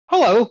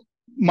Hello,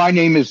 my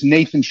name is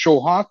Nathan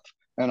Schulhof,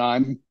 and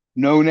I'm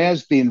known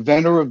as the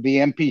inventor of the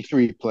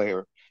MP3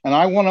 player. And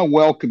I want to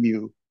welcome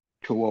you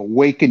to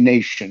Awaken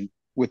Nation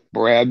with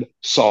Brad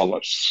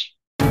Solis.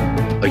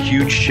 A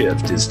huge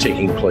shift is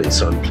taking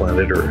place on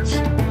planet Earth.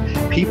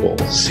 People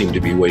seem to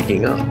be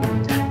waking up.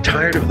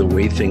 Tired of the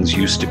way things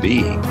used to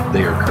be,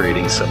 they are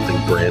creating something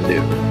brand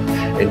new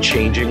and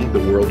changing the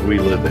world we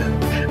live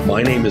in.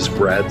 My name is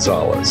Brad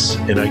Solis,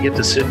 and I get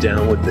to sit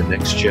down with the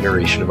next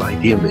generation of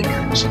idea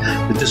makers,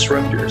 the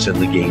disruptors, and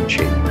the game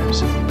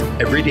changers.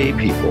 Everyday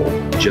people,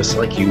 just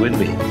like you and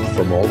me,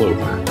 from all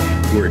over,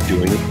 who are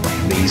doing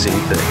amazing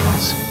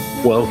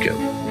things.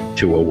 Welcome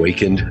to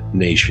Awakened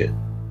Nation.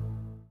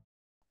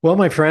 Well,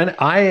 my friend,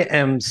 I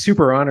am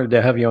super honored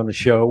to have you on the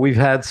show. We've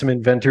had some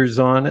inventors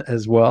on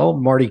as well.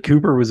 Marty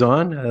Cooper was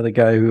on, the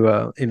guy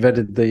who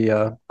invented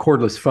the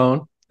cordless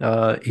phone.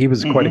 He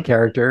was quite a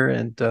character.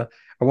 And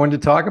I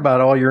wanted to talk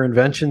about all your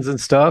inventions and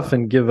stuff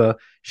and give a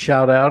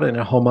shout out and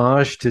a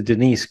homage to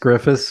Denise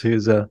Griffiths,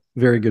 who's a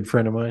very good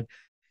friend of mine,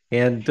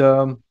 and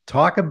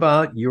talk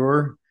about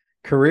your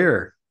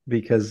career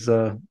because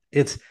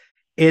it's,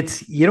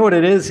 you know what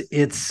it is?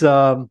 It's,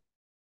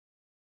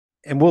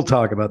 and we'll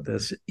talk about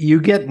this.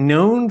 You get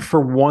known for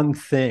one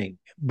thing,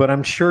 but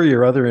I'm sure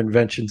your other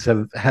inventions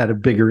have had a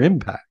bigger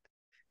impact.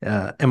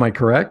 Am I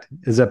correct?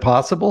 Is that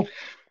possible?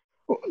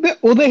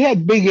 Well, they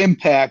had big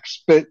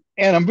impacts,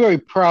 and I'm very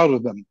proud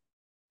of them,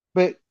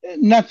 but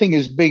nothing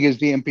as big as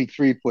the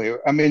MP3 player.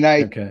 I mean,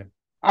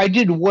 I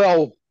did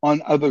well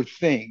on other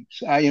things.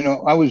 I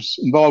was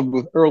involved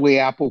with early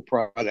Apple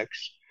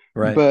products,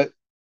 Right. But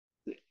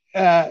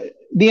the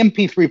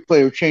MP3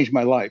 player changed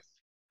my life.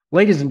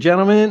 Ladies and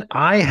gentlemen,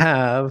 I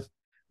have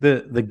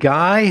the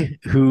guy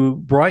who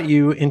brought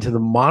you into the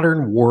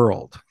modern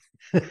world.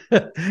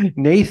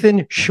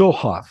 Nathan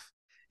Schulhof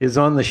is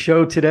on the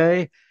show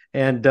today.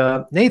 And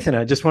Nathan,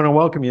 I just want to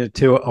welcome you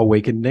to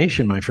Awakened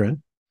Nation, my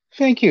friend.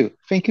 Thank you.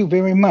 Thank you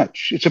very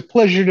much. It's a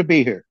pleasure to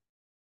be here.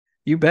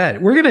 You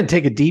bet. We're going to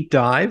take a deep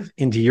dive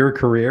into your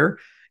career.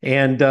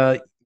 And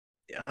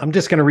I'm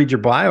just going to read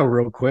your bio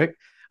real quick.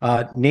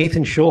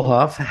 Nathan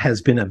Schulhof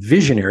has been a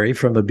visionary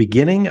from the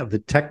beginning of the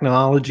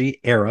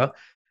technology era,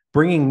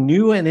 bringing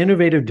new and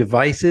innovative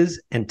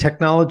devices and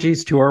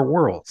technologies to our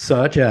world,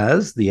 such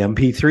as the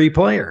MP3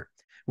 player,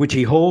 which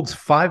he holds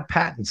 5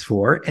 patents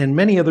for, and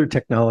many other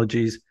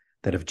technologies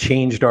that have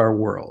changed our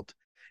world.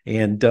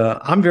 And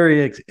I'm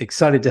very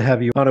excited to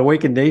have you on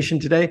Awakened Nation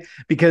today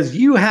because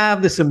you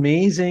have this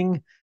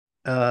amazing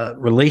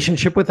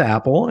relationship with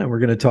Apple, and we're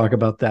going to talk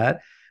about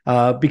that.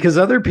 Because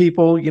other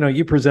people,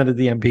 you presented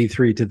the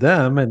MP3 to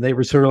them and they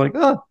were sort of like,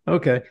 oh,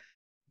 okay.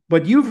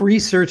 But you've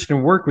researched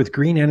and worked with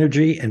green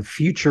energy and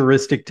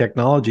futuristic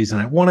technologies. And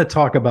I want to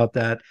talk about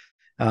that.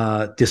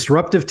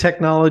 Disruptive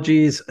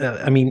technologies.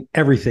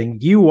 Everything.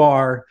 You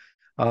are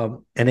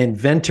an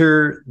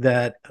inventor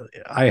that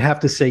I have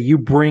to say you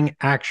bring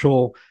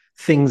actual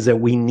things that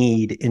we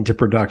need into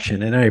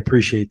production. And I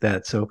appreciate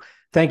that. So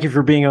thank you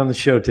for being on the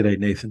show today,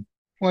 Nathan.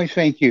 Well,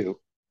 thank you.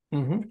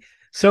 Mm-hmm.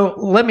 So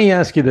let me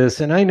ask you this,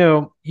 and I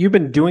know you've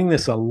been doing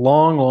this a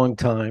long, long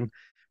time.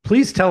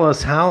 Please tell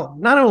us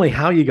not only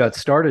how you got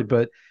started,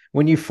 but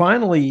when you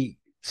finally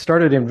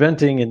started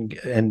inventing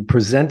and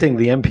presenting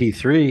the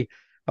MP3,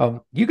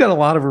 you got a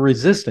lot of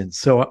resistance.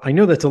 So I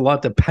know that's a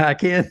lot to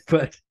pack in,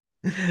 but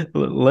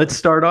let's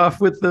start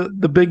off with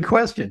the big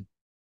question.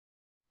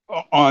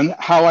 On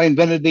how I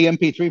invented the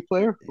MP3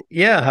 player?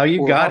 Yeah, how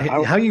you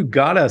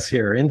got us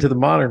here into the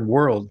modern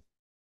world.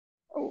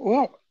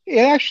 Well, it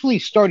actually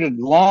started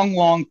long,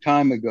 long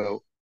time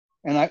ago,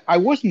 and I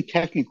wasn't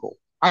technical.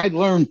 I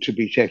learned to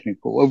be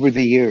technical over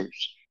the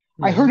years.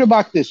 Mm-hmm. I heard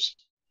about this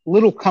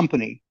little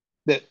company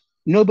that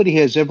nobody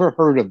has ever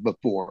heard of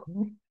before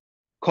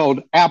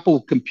called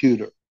Apple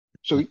Computer.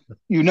 So,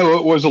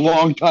 it was a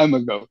long time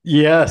ago.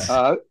 Yes.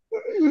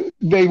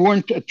 They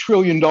weren't $1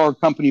 trillion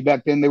company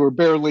back then. They were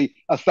barely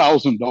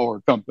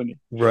 $1,000 company.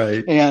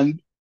 Right.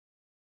 And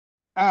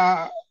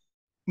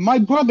my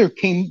brother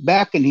came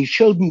back and he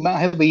showed me, I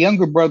have a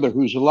younger brother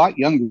who's a lot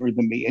younger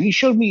than me, and he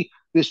showed me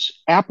this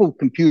Apple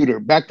computer.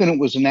 Back then it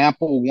was an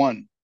Apple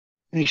One.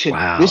 And he said,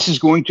 wow, this is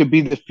going to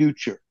be the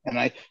future.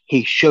 And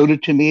he showed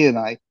it to me and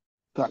I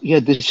thought, yeah,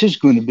 this is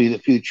going to be the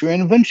future.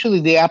 And eventually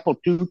the Apple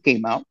II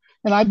came out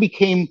and I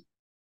became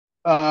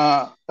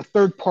a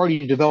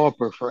third-party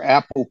developer for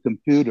Apple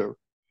Computer.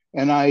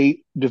 And I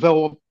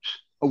developed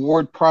a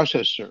word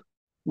processor,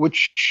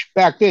 which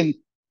back then,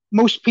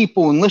 most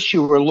people, unless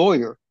you were a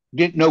lawyer,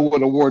 didn't know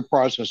what a word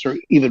processor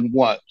even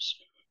was.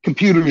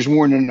 Computers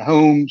weren't in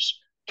homes.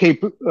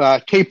 Tape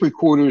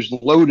recorders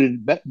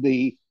loaded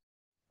the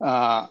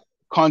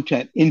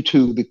content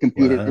into the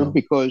computer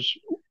because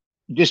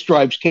disk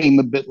drives came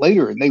a bit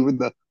later, and they were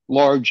the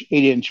large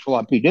 8-inch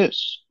floppy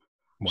disks.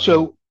 Wow.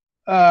 So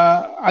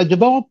I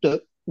developed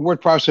a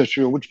word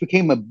processor, which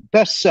became a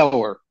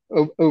bestseller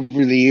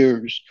over the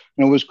years,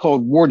 and it was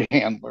called Word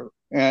Handler,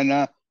 and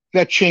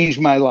that changed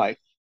my life.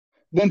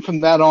 Then from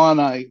that on,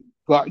 I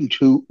got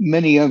into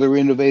many other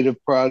innovative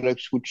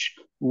products, which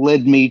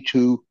led me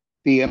to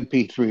the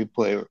MP3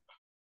 player.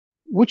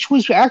 which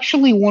was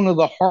actually one of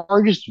the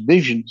hardest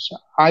visions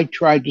I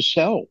tried to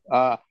sell.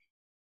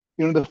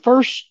 The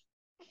first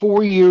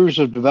 4 years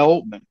of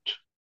development,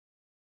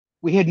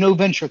 we had no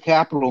venture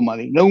capital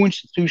money, no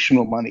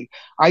institutional money.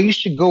 I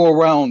used to go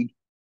around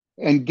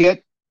and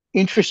get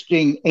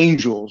interesting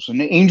angels, and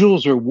the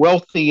angels are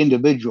wealthy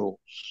individuals,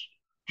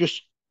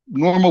 just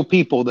normal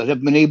people that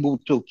have been able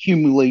to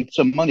accumulate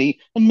some money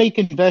and make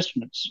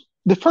investments.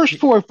 The first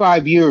 4 or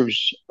 5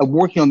 years of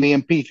working on the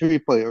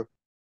MP3 player,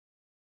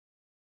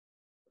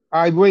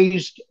 I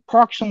raised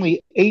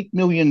approximately $8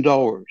 million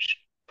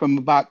from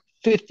about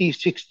 50,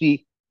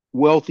 60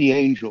 wealthy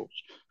angels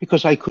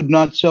because I could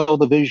not sell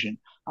the vision.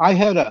 I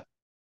had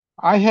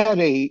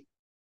a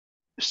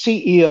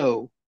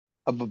CEO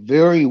of a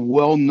very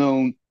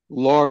well-known,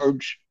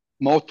 large,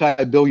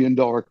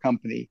 multi-billion-dollar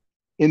company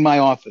in my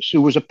office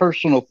who was a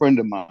personal friend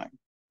of mine.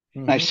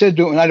 Mm-hmm. And I said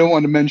to him, and I don't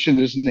want to mention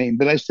his name,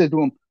 but I said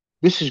to him,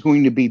 this is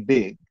going to be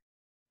big.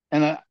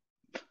 And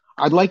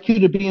I'd like you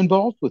to be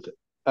involved with it.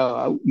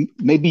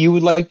 Maybe you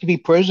would like to be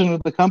president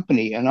of the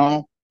company, and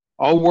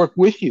I'll work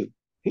with you.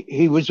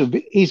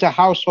 He's a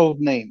household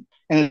name,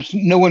 and it's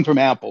no one from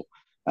Apple.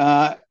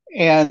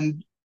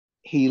 And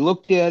he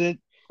looked at it.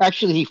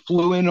 Actually, he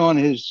flew in on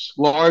his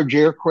large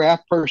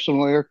aircraft,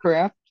 personal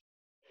aircraft,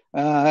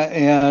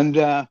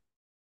 and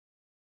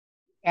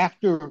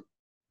after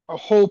a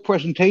whole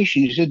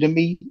presentation, he said to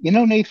me,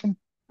 Nathan,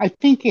 I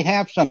think you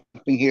have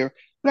something here,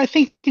 but I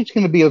think it's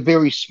going to be a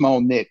very small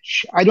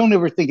niche. I don't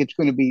ever think it's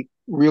going to be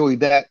really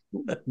that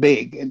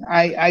big. And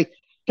I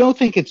don't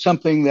think it's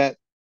something that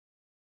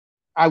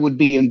I would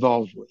be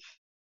involved with.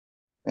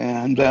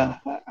 And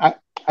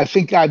I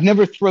think I've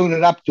never thrown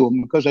it up to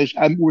him because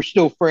we're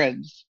still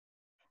friends.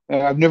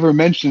 I've never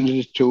mentioned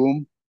it to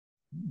him,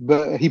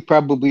 but he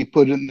probably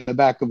put it in the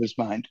back of his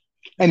mind.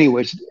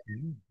 Anyways.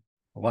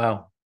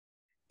 Wow.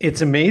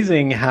 It's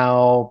amazing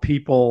how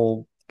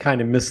people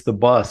kind of miss the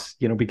bus,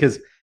 because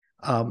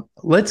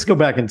let's go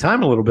back in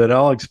time a little bit.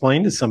 I'll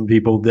explain to some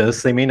people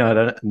this. They may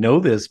not know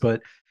this,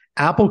 but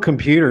Apple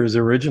computers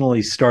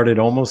originally started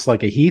almost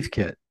like a Heath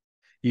kit.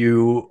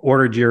 You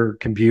ordered your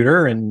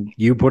computer and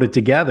you put it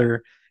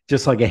together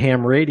just like a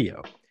ham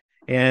radio.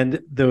 And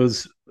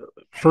those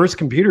first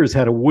computers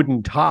had a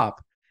wooden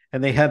top,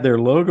 and they had their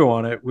logo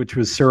on it, which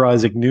was Sir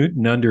Isaac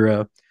Newton under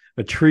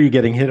a tree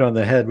getting hit on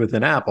the head with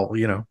an apple,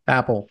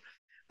 Apple.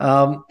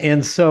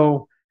 And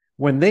so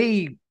when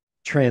they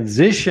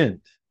transitioned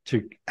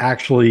to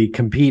actually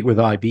compete with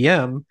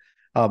IBM,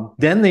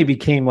 then they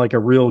became like a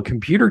real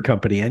computer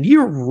company. And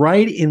you're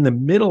right in the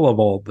middle of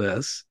all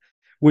this,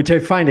 which I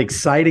find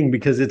exciting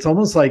because it's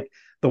almost like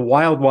the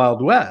wild,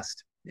 wild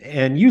west.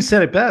 And you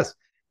said it best.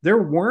 There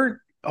weren't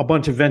a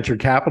bunch of venture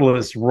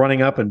capitalists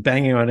running up and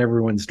banging on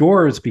everyone's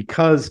doors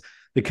because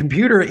the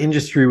computer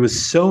industry was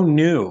so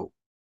new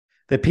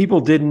that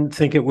people didn't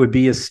think it would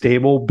be a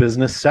stable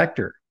business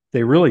sector.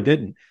 They really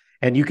didn't.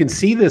 And you can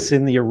see this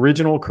in the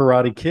original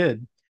Karate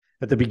Kid.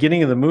 At the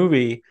beginning of the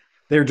movie,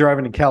 they're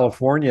driving to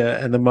California,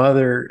 and the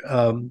mother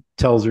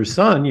tells her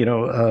son,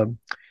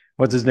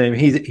 what's his name?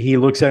 He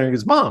looks at her and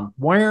goes, "Mom,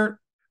 why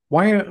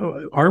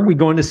aren't we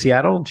going to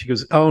Seattle?" And she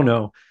goes, "Oh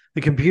no,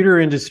 the computer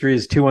industry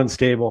is too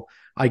unstable.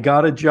 I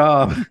got a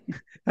job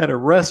at a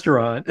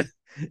restaurant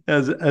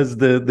as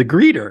the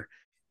greeter."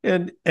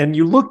 And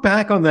you look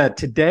back on that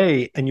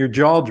today and your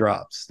jaw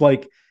drops.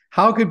 Like,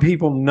 how could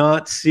people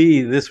not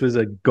see this was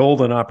a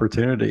golden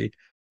opportunity?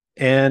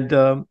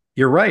 And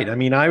you're right. I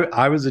mean,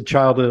 I was a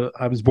child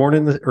I was born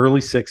in the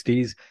early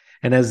 60s.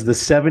 And as the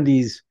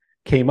 70s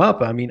came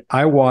up, I mean,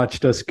 I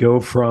watched us go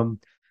from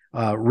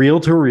reel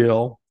to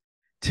reel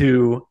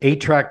to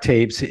 8-track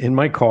tapes in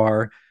my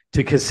car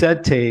to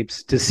cassette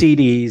tapes to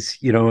CDs,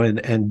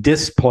 and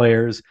disc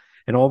players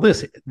and all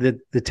this.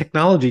 The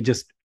technology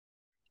just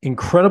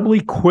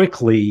incredibly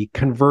quickly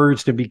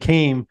converged and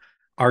became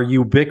our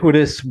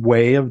ubiquitous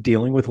way of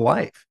dealing with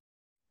life.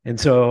 And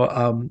so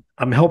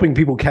I'm helping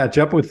people catch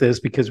up with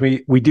this because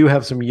we do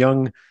have some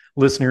young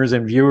listeners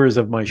and viewers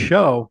of my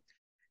show,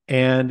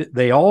 and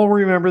they all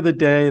remember the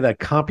day that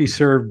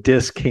CompuServe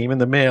disc came in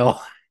the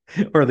mail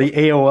or the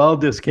AOL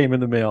disc came in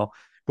the mail.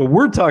 But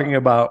we're talking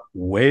about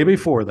way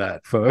before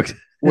that, folks.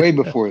 Way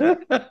before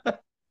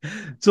that.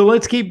 So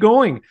let's keep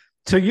going.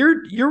 So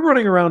you're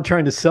running around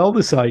trying to sell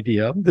this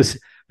idea, this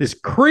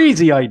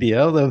crazy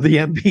idea of the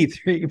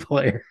MP3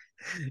 player.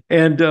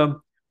 And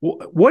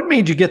what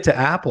made you get to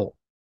Apple?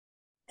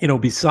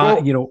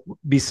 Besides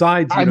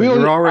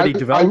you're already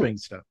developing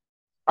stuff.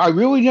 I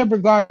really never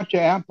got to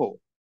Apple.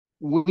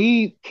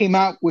 We came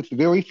out with the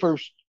very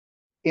first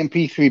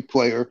MP3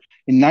 player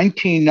in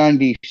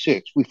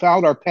 1996. We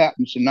filed our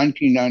patents in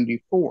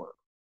 1994.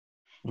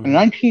 Mm-hmm. In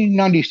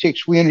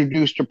 1996, we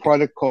introduced a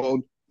product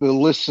called the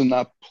Listen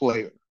Up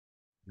Player.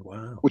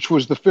 Wow. Which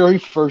was the very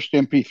first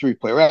MP3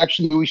 player.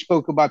 Actually, we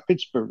spoke about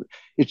Pittsburgh.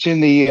 It's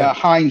in the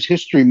Heinz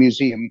History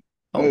Museum.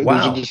 Oh, wow.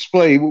 There's a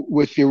display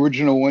with the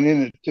original one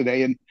in it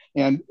today,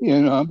 and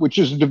which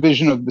is a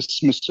division of the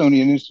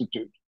Smithsonian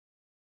Institute.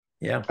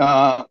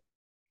 Yeah.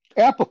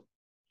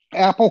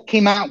 Apple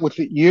came out with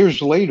it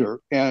years later,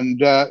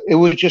 and it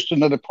was just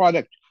another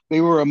product.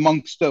 They were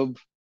amongst of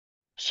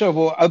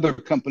several other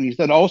companies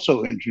that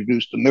also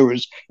introduced them. There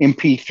was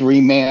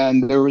MP3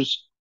 Man, there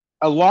was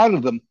a lot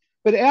of them,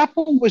 but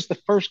Apple was the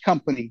first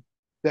company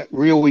that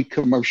really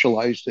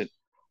commercialized it.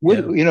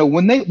 Yeah.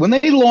 When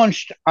they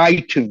launched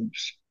iTunes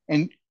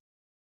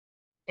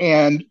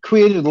and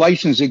created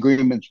license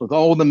agreements with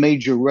all the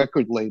major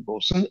record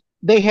labels, and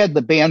they had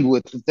the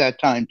bandwidth at that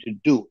time to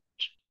do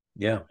it.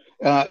 Yeah.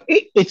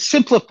 It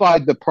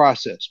simplified the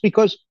process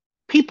because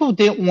people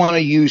didn't want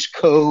to use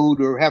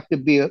code or have to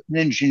be an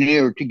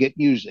engineer to get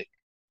music.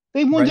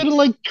 They wanted to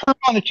turn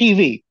on a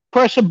TV,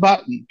 press a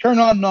button, turn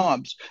on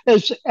knobs,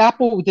 as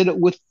Apple did it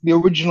with the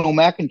original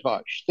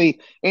Macintosh,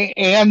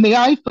 and the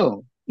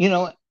iPhone.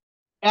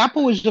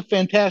 Apple is a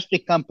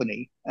fantastic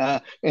company,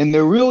 and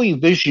they're really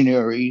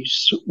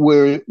visionaries.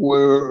 Where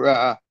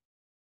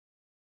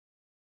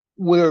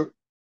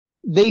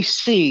they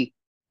see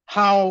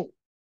how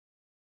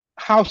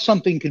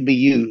something can be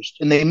used,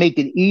 and they make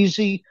it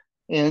easy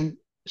and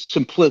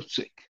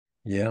simplistic.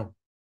 Yeah,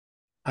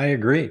 I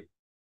agree.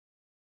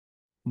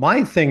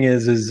 My thing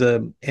is,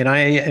 and I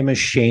am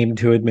ashamed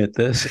to admit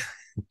this,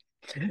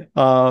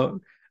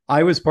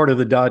 I was part of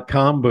the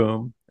dot-com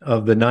boom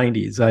of the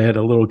 90s. I had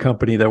a little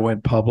company that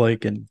went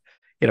public, and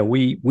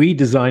we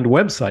designed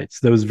websites,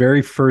 those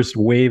very first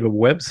wave of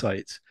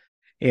websites.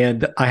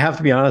 And I have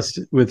to be honest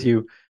with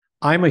you,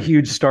 I'm a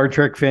huge Star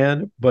Trek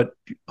fan, but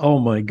oh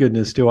my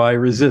goodness, do I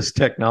resist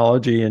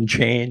technology and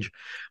change?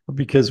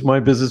 Because my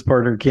business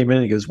partner came in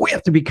and he goes, "We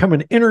have to become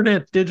an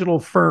internet digital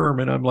firm."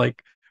 And I'm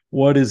like,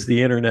 "What is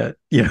the internet?"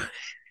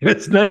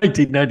 It's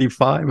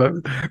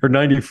 1995 or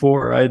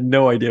 94. I had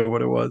no idea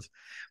what it was.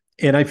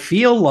 And I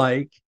feel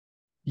like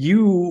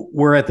you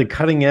were at the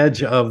cutting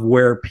edge of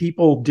where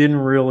people didn't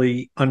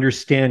really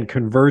understand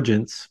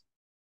convergence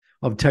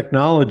of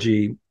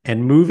technology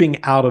and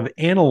moving out of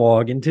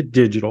analog into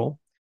digital.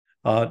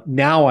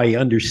 Now I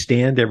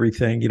understand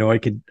everything. I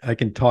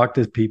can talk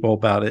to people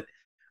about it.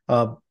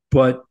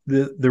 But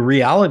the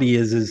reality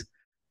is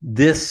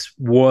this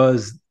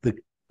was the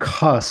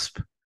cusp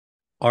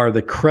or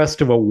the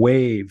crest of a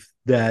wave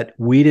that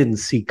we didn't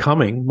see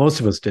coming. Most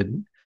of us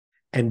didn't,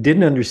 and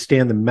didn't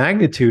understand the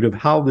magnitude of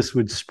how this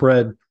would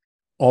spread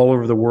all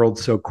over the world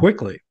so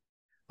quickly.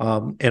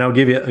 And I'll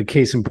give you a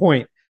case in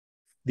point.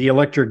 The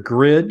electric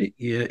grid,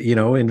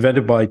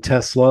 invented by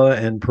Tesla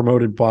and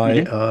promoted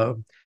by,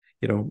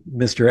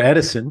 Mr.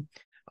 Edison,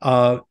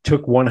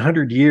 took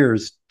 100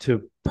 years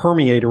to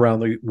permeate around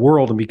the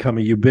world and become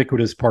a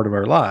ubiquitous part of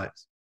our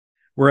lives.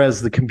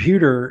 Whereas the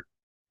computer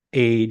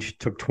age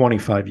took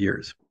 25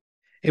 years.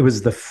 It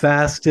was the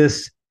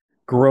fastest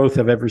growth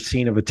I've ever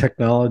seen of a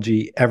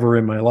technology ever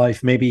in my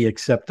life, maybe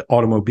except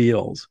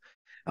automobiles.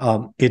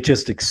 It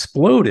just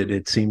exploded,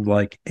 it seemed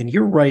like. And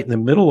you're right in the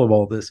middle of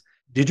all this.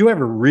 Did you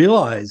ever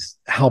realize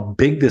how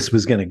big this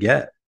was going to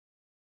get?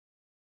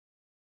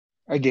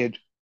 I did.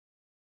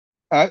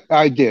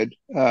 I did.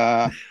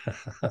 My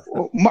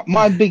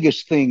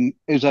biggest thing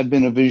is I've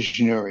been a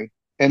visionary,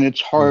 and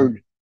it's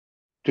hard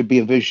to be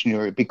a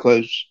visionary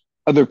because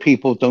other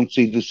people don't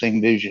see the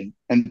same vision,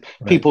 and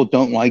people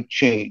don't like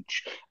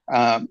change.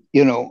 I've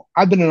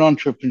been an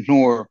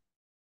entrepreneur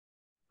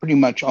pretty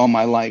much all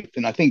my life,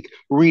 and I think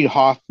Reid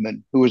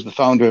Hoffman, who is the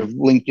founder of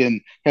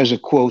LinkedIn, has a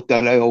quote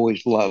that I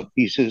always love.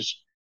 He says,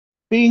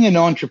 "Being an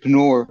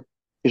entrepreneur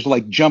is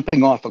like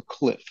jumping off a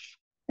cliff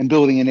and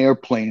building an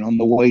airplane on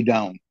the way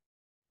down."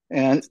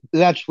 And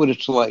that's what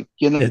it's like.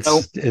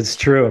 It's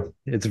true.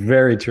 It's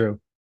very true.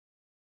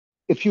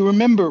 If you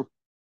remember,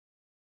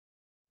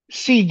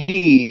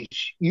 CDs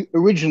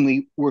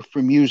originally were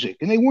for music,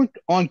 and they weren't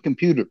on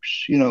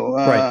computers.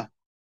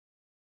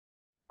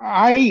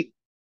 I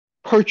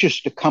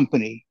purchased a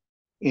company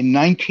in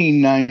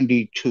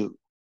 1992,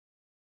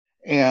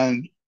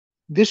 and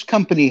this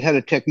company had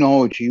a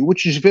technology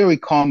which is very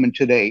common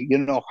today.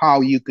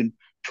 How you can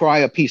try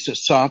a piece of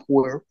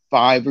software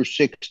 5 or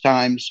 6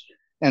 times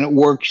and it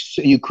works,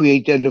 and you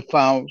create data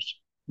files.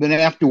 Then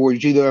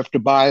afterwards, you either have to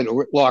buy it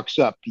or it locks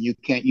up and you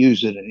can't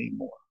use it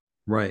anymore.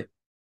 Right.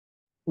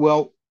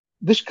 Well,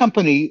 this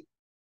company,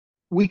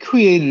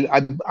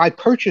 I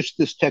purchased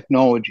this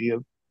technology.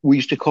 We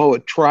used to call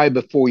it try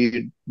before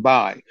you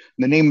buy. And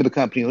the name of the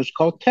company was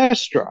called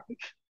Test Drive.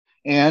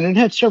 And it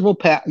had several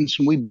patents,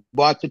 and we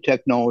bought the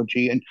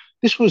technology. And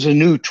this was a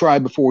new try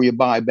before you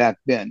buy back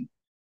then.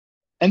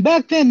 And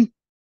back then,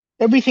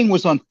 everything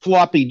was on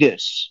floppy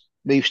disks.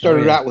 They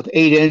started out with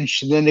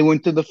 8-inch, and then they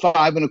went to the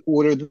 5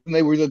 1/4, then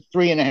they were the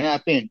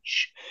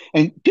 3.5-inch.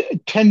 And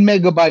 10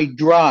 megabyte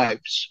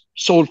drives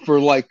sold for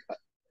like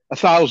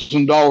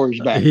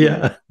 $1,000 back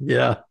then.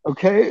 Yeah.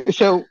 Okay.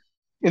 So,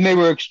 and they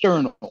were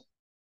external.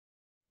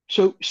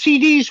 So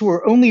CDs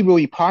were only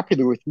really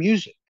popular with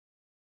music.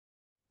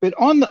 But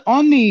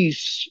on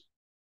these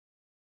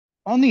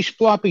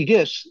floppy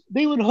disks,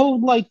 they would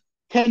hold like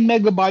 10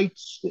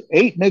 megabytes,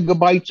 8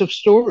 megabytes of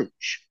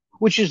storage,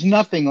 which is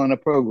nothing on a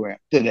program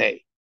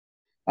today.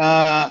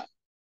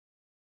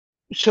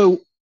 So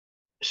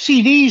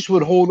CDs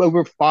would hold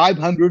over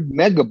 500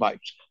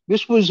 megabytes.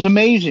 This was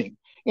amazing.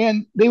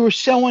 And they were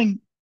selling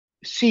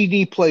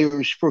CD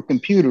players for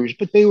computers,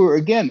 but they were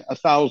again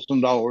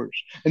 $1,000,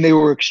 and they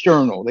were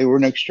external. They were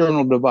an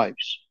external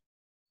device.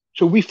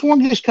 So we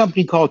formed this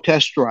company called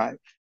Test Drive,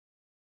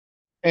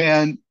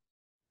 and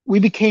we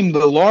became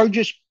the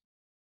largest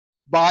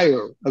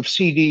buyer of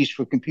CDs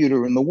for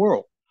computer in the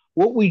world.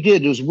 What we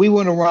did is we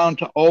went around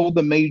to all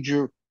the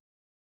major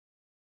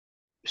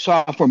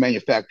software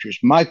manufacturers,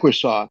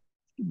 Microsoft,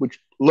 which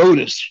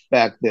Lotus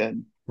back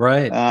then,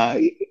 right?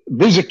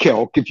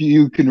 VisiCalc, if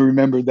you can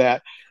remember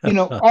that.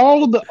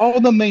 all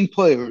the main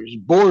players,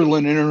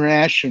 Borland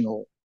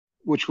International,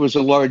 which was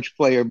a large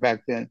player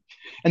back then,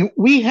 and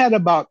we had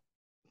about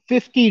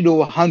 50 to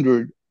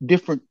 100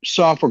 different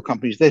software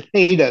companies that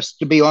paid us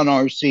to be on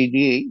our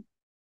CD,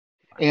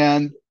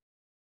 and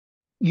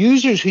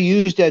users who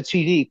used that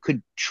CD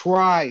could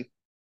try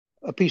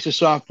a piece of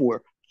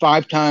software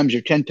 5 times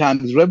or 10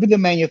 times, whatever the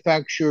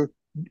manufacturer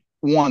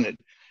wanted.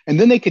 And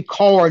then they could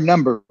call our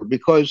number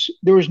because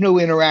there was no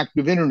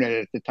interactive internet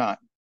at the time.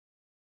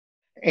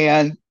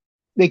 And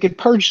they could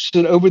purchase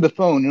it over the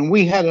phone, and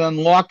we had an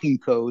unlocking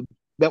code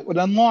that would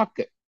unlock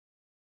it.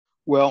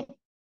 Well,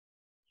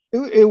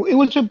 it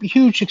was a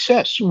huge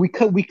success. We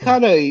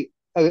cut an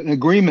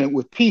agreement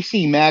with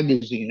PC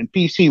Magazine and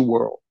PC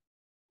World,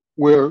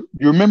 where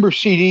you remember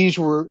CDs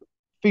were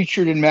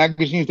featured in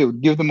magazines. They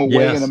would give them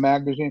away in a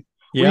magazine.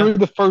 Yeah. We were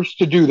the first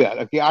to do that.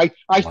 Okay,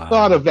 I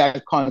thought of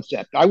that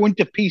concept. I went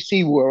to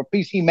PC World,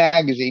 PC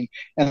Magazine,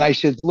 and I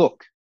said,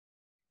 "Look,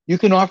 you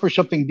can offer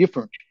something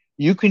different.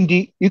 You can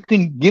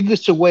give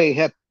this away.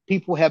 Have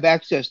people have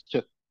access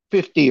to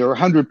 50 or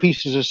 100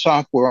 pieces of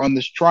software on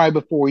this try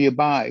before you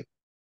buy.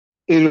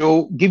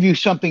 It'll give you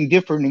something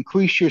different,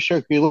 increase your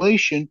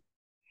circulation,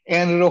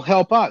 and it'll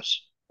help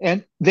us."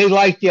 And they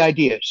liked the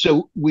idea,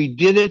 so we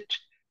did it.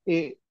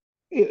 It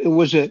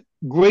was a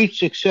great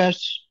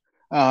success.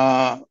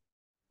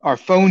 Our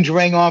phones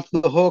rang off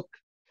the hook,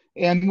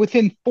 and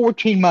within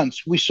 14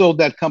 months, we sold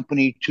that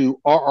company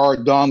to R.R.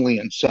 Donnelley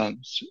and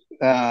Sons.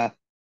 I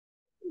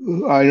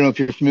don't know if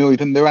you're familiar with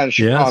them. They're out of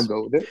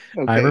Chicago. Yes,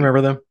 okay. I remember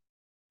them.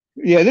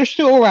 Yeah, they're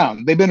still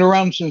around. They've been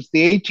around since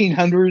the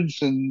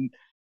 1800s, and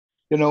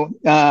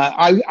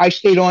I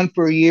stayed on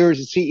for a year as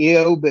a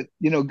CEO, but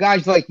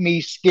guys like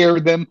me scare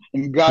them,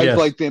 and guys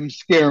like them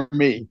scare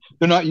me.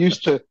 They're not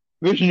used to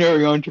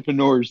visionary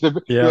entrepreneurs.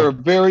 They're a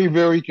very,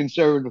 very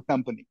conservative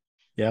company.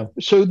 Yeah.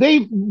 So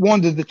they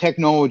wanted the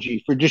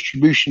technology for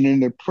distribution in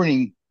their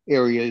printing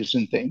areas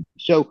and things.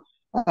 So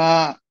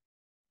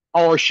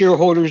our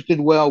shareholders did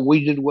well.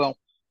 We did well.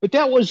 But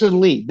that was a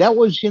lead. That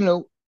was,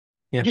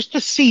 just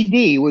a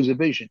CD was a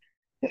vision.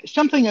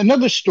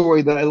 Another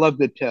story that I love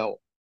to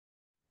tell.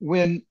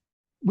 When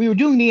we were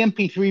doing the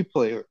MP3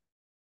 player,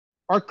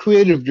 our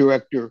creative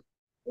director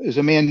is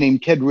a man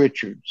named Ted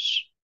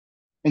Richards.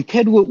 And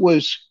Ted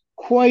was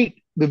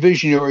quite the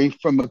visionary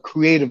from a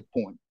creative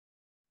point.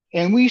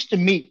 And we used to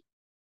meet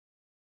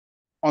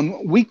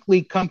on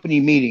weekly company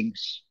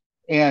meetings,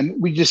 and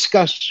we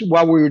discussed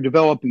while we were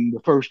developing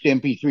the first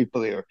MP3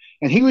 player.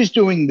 And he was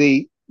doing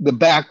the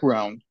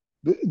background,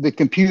 the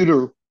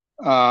computer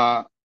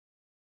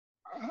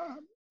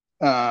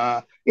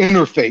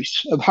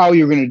interface of how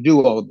you're going to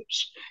do all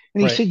this.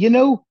 And he said,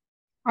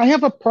 I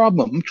have a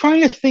problem. I'm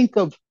trying to think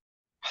of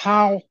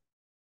how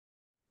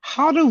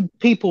do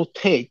people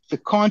take the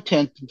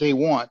content that they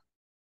want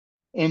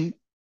and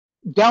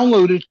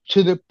download it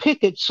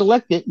pick it,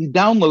 select it, and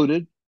download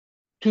it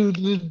to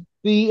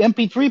the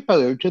MP3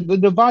 player, to the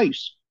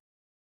device.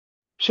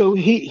 So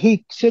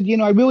he said,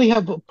 I really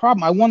have a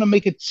problem. I want to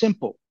make it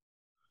simple.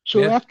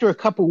 So after a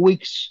couple of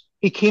weeks,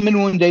 he came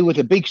in one day with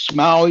a big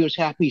smile. He was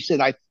happy. He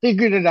said, I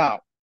figured it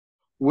out.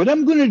 What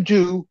I'm going to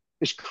do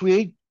is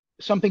create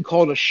something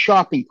called a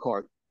shopping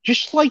cart,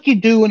 just like you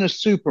do in a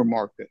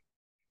supermarket.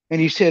 And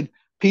he said,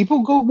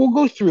 people will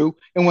go through,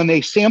 and when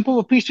they sample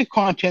a piece of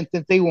content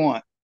that they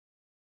want,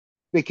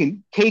 they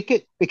can take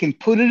it, they can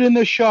put it in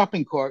their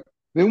shopping cart.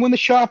 Then when the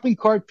shopping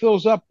cart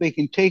fills up, they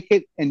can take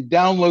it and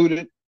download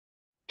it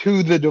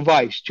to the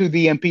device, to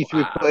the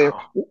MP3 player.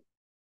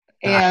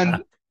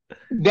 And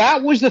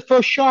that was the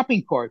first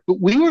shopping cart. But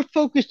we were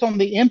focused on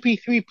the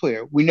MP3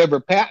 player. We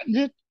never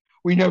patented it.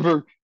 We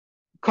never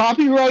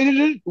copyrighted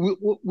it.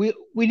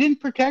 We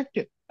didn't protect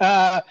it.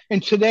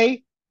 And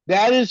today,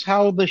 that is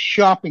how the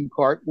shopping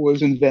cart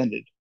was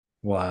invented.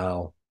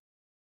 Wow.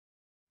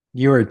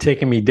 You are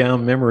taking me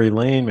down memory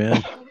lane,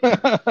 man.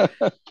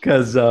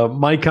 Because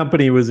my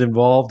company was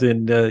involved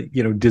in,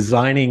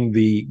 designing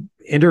the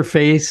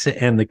interface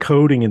and the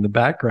coding in the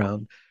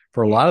background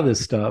for a lot of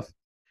this stuff.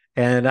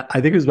 And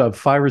I think it was about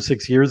 5 or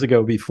 6 years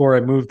ago, before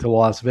I moved to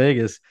Las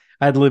Vegas.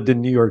 I had lived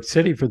in New York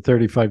City for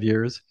 35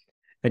 years.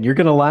 And you're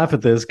going to laugh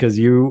at this because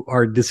you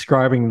are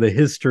describing the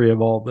history of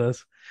all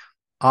this.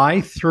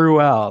 I threw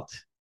out,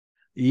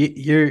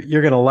 you're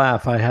going to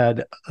laugh. I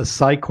had a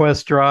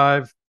SideQuest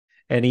drive,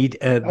 and the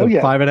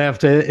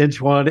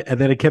 5.5-inch one, and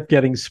then it kept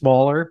getting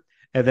smaller,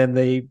 and then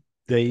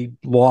they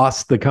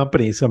lost the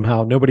company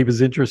somehow. Nobody was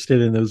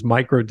interested in those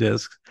micro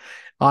discs.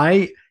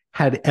 I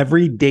had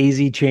every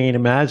daisy chain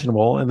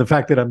imaginable. And the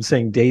fact that I'm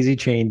saying daisy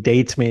chain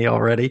dates me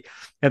already.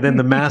 And then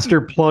the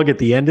master plug at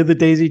the end of the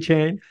daisy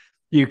chain,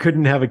 you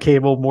couldn't have a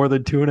cable more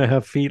than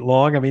 2.5 feet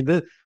long. I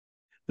mean,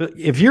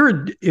 if you're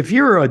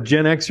a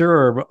Gen Xer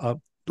or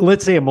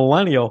let's say a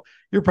millennial,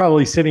 you're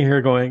probably sitting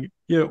here going,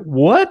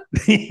 what?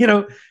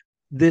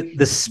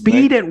 The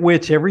speed at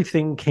which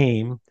everything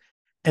came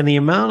and the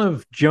amount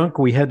of junk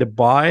we had to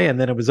buy, and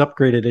then it was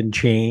upgraded and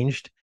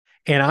changed.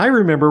 And I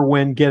remember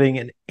when getting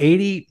an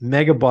 80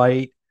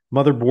 megabyte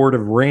motherboard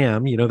of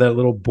RAM, that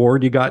little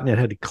board you got and it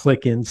had to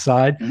click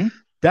inside. Mm-hmm.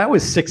 That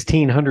was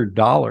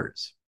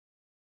 $1,600.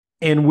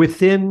 And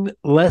within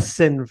less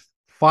than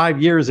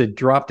 5 years, it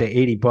dropped to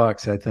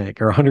 $80, I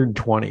think, or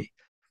 120.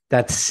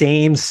 That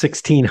same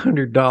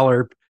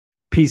 $1,600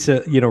 piece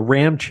of,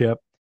 RAM chip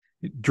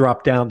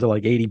dropped down to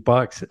like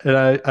 $80.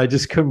 And I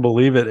just couldn't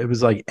believe it. It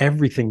was like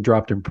everything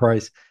dropped in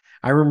price.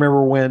 I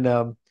remember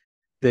when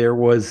there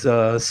was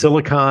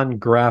Silicon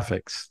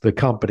Graphics, the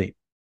company.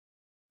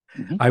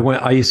 Mm-hmm.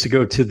 I used to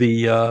go to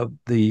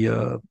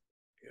the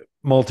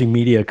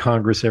multimedia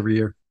congress every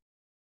year.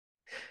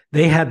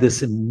 They had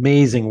this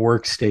amazing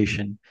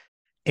workstation,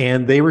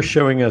 and they were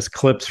showing us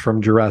clips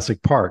from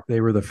Jurassic Park.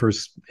 They were the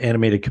first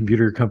animated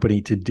computer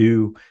company to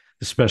do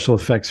the special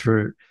effects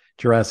for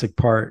Jurassic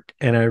Park.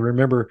 And I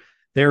remember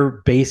their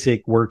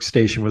basic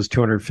workstation was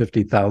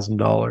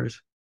 $250,000.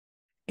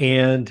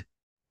 And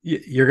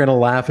you're going to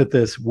laugh at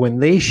this. When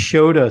they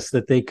showed us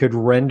that they could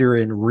render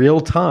in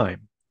real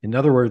time, in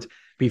other words,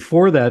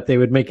 before that, they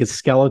would make a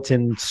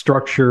skeleton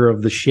structure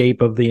of the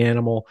shape of the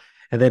animal,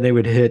 and then they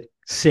would hit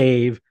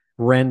save,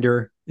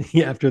 render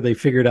after they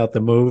figured out the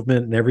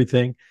movement and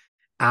everything.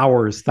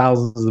 Hours,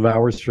 thousands of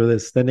hours for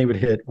this. Then they would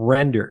hit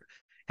render,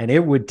 and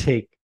it would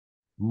take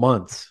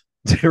months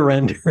to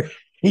render.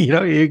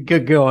 You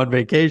could go on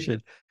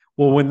vacation.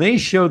 Well, when they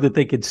showed that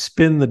they could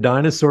spin the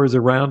dinosaurs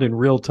around in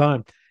real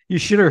time, you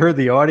should have heard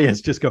the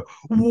audience just go,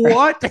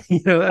 "What?"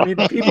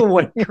 People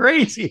went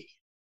crazy.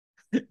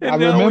 I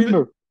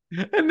remember.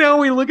 And now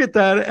we look at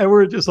that and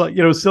we're just like,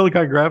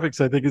 Silicon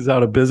Graphics, I think, is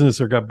out of business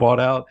or got bought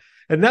out.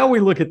 And now we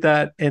look at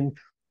that, and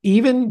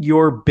even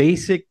your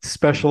basic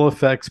special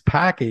effects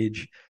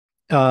package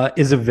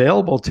is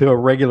available to a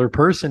regular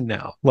person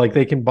now. Like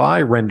they can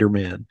buy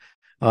RenderMan.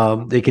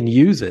 They can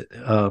use it.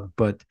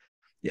 But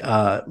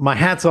my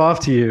hat's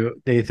off to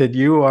you, Nathan.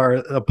 You are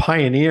a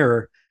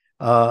pioneer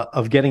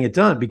of getting it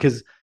done,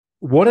 because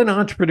what an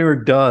entrepreneur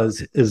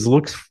does is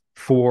looks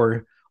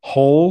for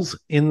holes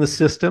in the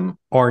system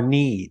or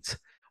needs.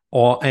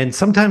 And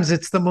sometimes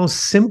it's the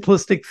most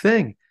simplistic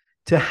thing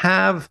to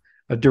have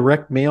a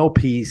direct mail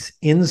piece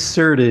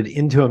inserted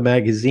into a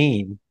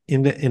magazine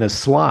in a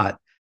slot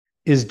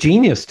is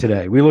genius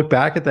today. We look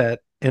back at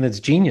that and it's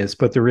genius,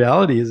 but the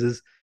reality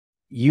is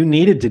you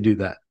needed to do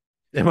that.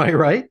 Am I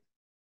right?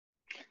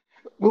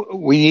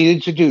 We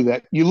needed to do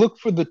that. You look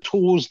for the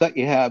tools that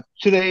you have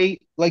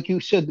today. Like you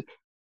said,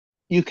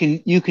 you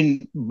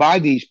can buy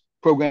these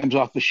programs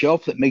off the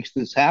shelf that makes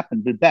this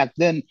happen. But back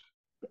then,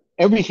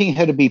 everything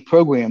had to be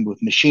programmed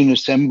with machine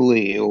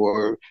assembly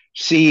or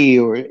C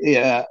or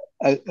a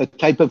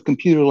type of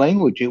computer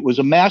language. It was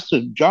a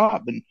massive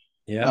job. And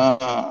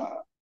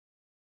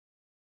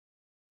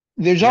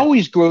there's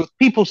always growth.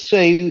 People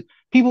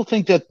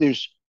think that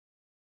there's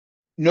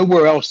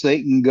nowhere else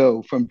they can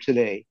go from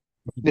today.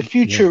 The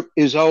future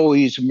is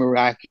always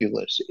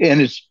miraculous, and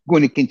it's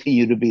going to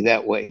continue to be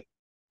that way.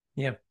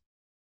 Yeah.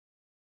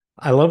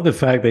 I love the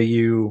fact that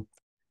you're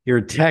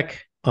a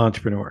tech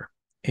entrepreneur,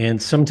 and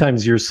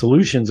sometimes your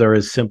solutions are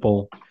as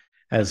simple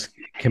as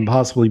can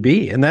possibly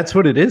be. And that's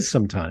what it is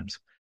sometimes.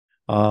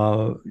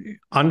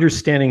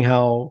 Understanding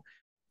how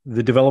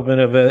the development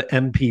of an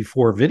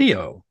MP4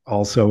 video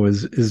also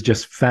is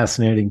just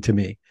fascinating to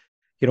me.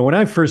 When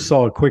I first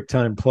saw a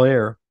QuickTime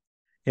player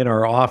in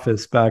our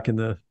office back in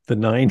the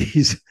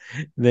 90s,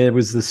 there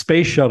was the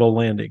space shuttle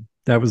landing.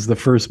 That was the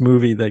first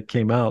movie that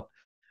came out.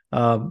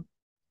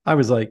 I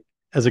was like,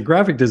 as a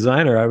graphic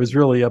designer, I was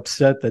really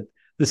upset that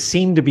this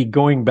seemed to be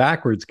going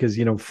backwards because,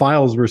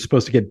 files were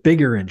supposed to get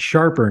bigger and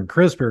sharper and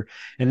crisper.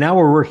 And now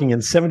we're working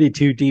in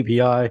 72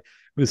 DPI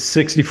with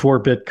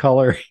 64-bit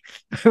color.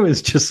 I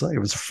was just like, I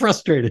was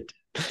frustrated.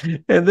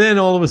 And then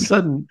all of a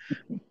sudden,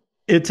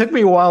 it took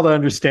me a while to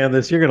understand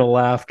this. You're going to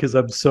laugh because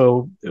I'm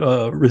so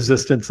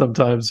resistant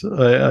sometimes.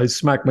 I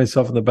smack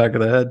myself in the back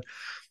of the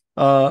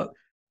head.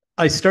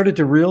 I started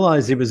to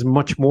realize it was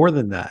much more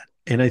than that.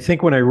 And I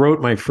think when I wrote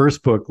my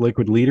first book,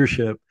 Liquid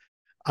Leadership,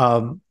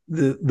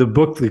 the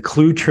book, The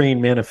Clue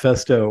Train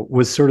Manifesto,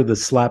 was sort of the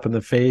slap in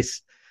the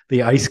face,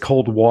 the ice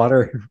cold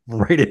water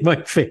right in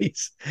my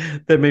face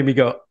that made me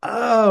go,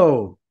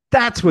 oh,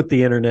 that's what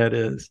the internet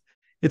is.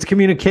 It's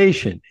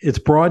communication, it's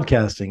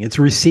broadcasting, it's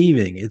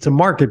receiving, it's a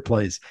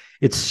marketplace.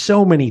 It's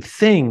so many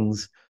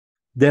things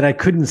that I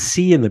couldn't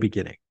see in the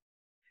beginning.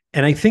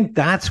 And I think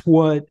that's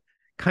what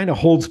kind of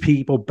holds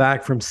people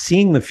back from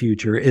seeing the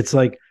future. It's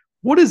like,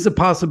 what is the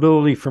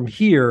possibility from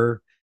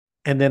here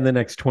and then the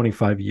next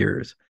 25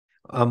 years?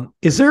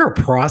 Is there a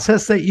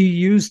process that you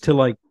use to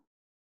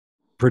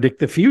predict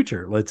the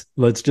future.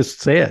 Let's just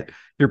say it.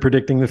 You're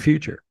predicting the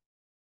future.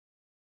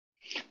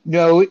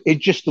 No,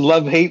 it's just a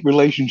love-hate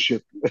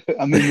relationship.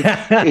 I mean,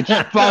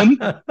 it's fun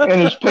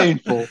and it's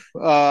painful.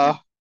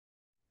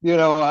 You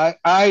know,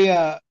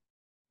 I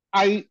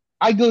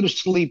go to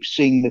sleep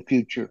seeing the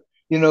future.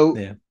 You know,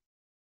 Yeah.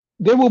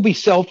 there will be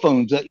cell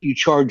phones that you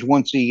charge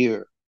once a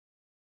year.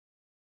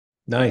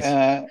 Nice.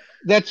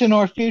 That's in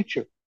our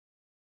future.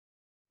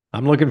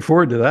 I'm looking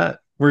forward to that.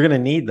 We're going to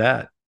need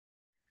that.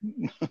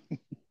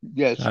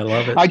 Yes. I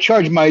love it. I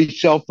charge my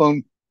cell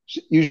phone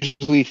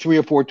usually 3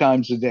 or 4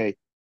 times a day.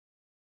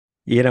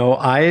 You know,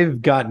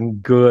 I've gotten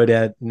good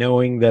at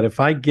knowing that if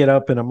I get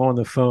up and I'm on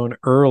the phone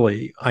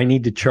early, I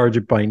need to charge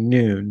it by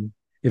noon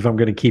if I'm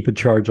going to keep it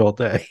charged all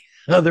day.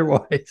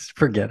 Otherwise,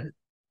 forget it.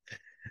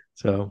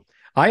 So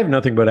I have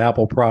nothing but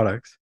Apple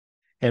products.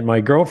 And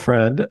my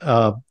girlfriend,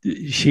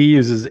 she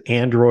uses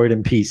Android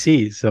and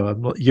PC.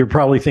 So you're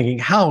probably thinking,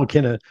 how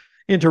can a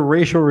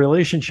interracial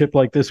relationship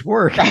like this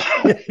work?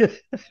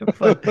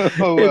 But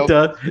Oh, well. it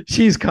does.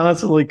 She's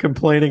constantly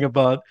complaining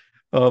about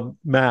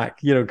Mac,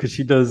 you know, because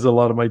she does a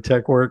lot of my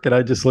tech work, and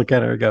I just look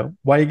at her and go,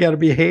 "Why you got to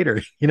be a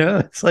hater?" You know,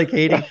 it's like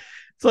hating.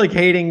 It's like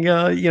hating,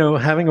 you know,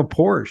 having a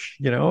Porsche.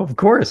 You know, of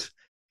course,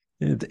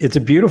 it's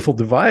a beautiful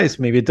device.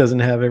 Maybe it doesn't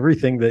have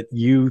everything that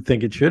you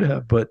think it should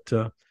have, but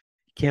you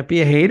can't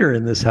be a hater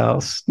in this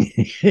house.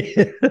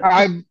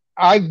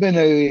 I've been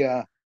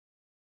a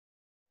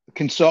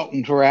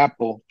consultant for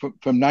Apple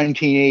from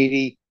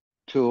 1980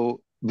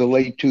 to the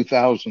late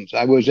 2000s.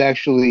 I was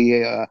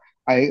actually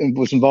I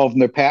was involved in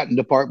their patent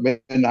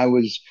department, and I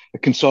was a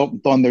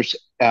consultant on their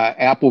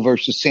Apple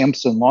versus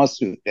Samsung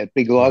lawsuit, that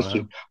big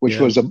lawsuit, Wow. which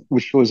Yeah.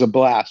 was a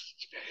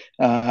blast.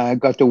 I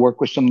got to work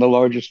with some of the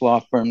largest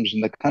law firms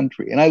in the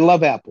country, and I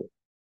love Apple,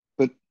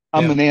 but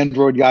I'm Yeah. an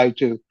Android guy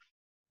too.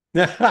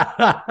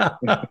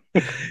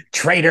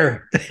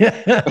 Traitor.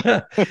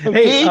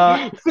 Hey,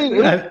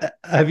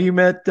 have you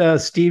met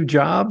Steve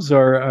Jobs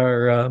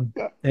or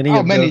any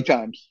Oh, of many the?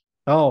 times.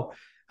 Oh,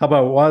 how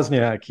about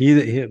Wozniak? He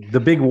the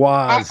big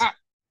Woz.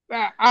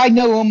 I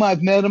know him.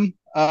 I've met him.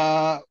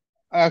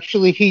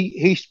 Actually,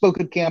 he spoke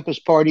at campus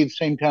party at the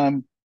same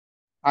time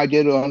I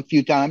did a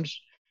few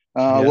times.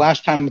 Yeah.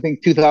 Last time, I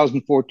think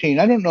 2014.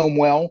 I don't know him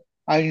well.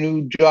 I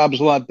knew Jobs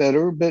a lot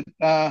better, but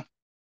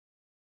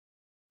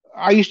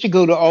I used to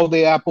go to all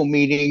the Apple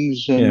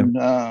meetings, Yeah.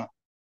 and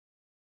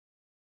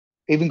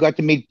even got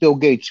to meet Bill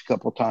Gates a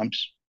couple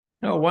times.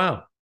 Oh,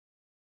 wow.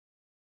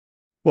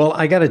 Well,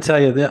 I got to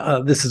tell you,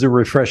 this is a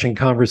refreshing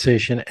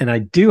conversation, and I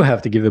do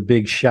have to give a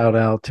big shout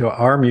out to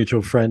our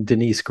mutual friend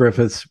Denise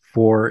Griffiths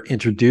for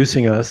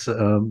introducing us.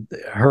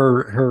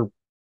 Her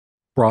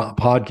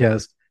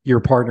podcast,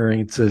 Your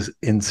Partnering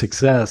in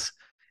Success,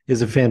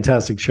 is a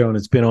fantastic show, and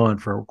it's been on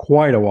for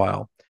quite a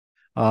while.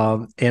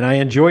 And I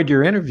enjoyed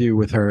your interview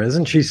with her.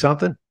 Isn't she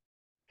something?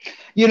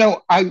 You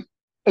know, I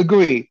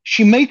agree.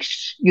 She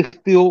makes you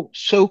feel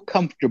so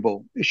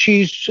comfortable.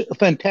 She's a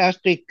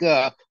fantastic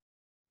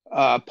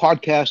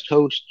podcast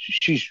host.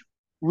 She's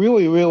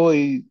really,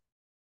 really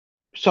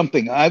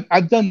something.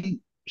 I've done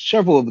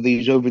several of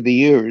these over the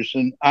years,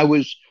 and I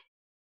was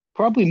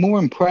probably more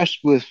impressed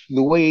with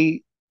the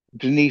way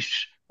Denise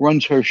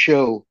runs her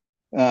show,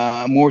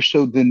 more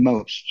so than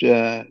most.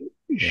 Yeah.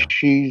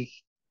 She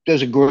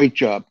does a great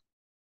job.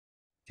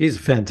 She's a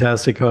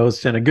fantastic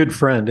host and a good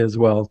friend as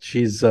well.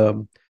 She's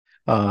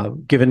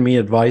given me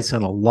advice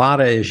on a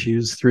lot of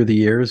issues through the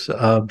years.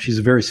 She's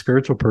a very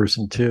spiritual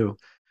person too.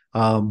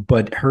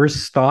 But her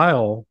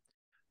style,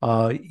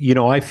 you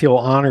know, I feel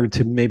honored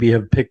to maybe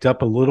have picked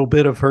up a little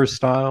bit of her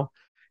style.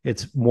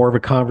 It's more of a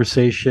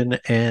conversation,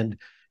 and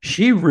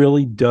she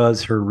really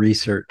does her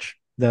research.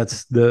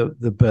 That's the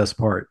best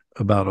part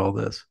about all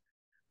this.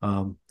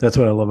 That's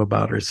what I love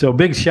about her. So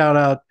big shout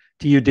out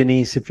to you,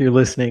 Denise, if you're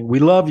listening. We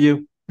love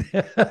you.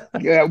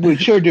 Yeah, we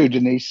sure do,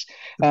 Denise.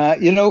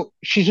 You know,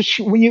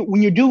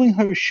 when you're doing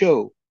her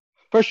show,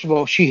 first of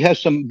all, she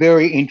has some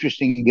very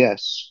interesting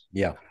guests.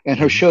 Yeah. And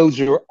her shows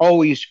are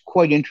always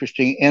quite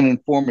interesting and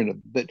informative.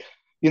 But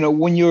you know,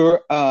 when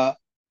you're a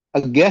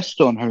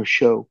guest on her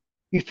show,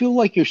 you feel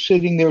like you're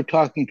sitting there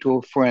talking to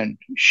a friend.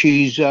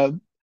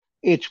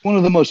 It's one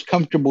of the most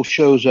comfortable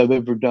shows I've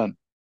ever done.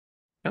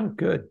 Oh,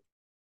 good.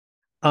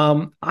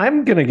 I'm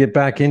going to get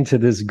back into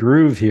this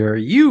groove here.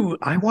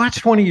 I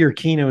watched one of your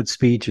keynote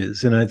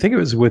speeches, and I think it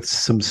was with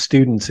some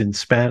students in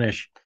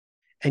Spanish,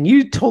 and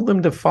you told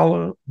them to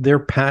follow their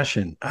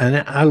passion. And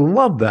I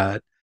love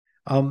that.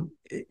 And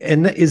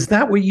is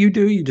that what you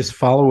do? You just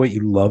follow what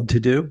you love to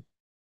do?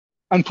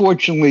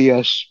 Unfortunately,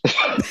 yes.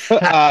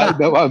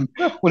 No,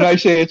 when I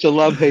say it's a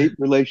love-hate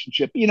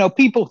relationship, you know,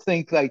 people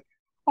think like,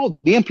 oh,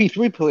 the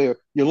MP3 player,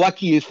 you're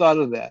lucky you thought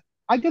of that.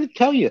 I got to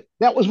tell you,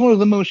 that was one of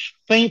the most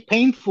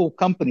painful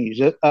companies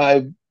that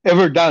I've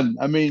ever done.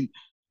 I mean,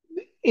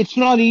 it's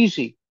not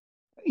easy.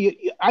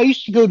 I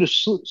used to go to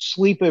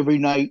sleep every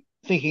night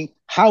thinking,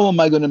 how am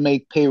I going to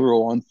make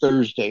payroll on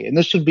Thursday? And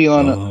this would be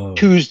on a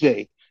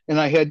Tuesday. And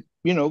I had,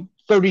 you know,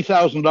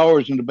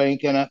 $30,000 in the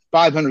bank and a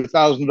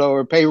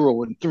 $500,000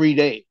 payroll in 3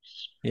 days.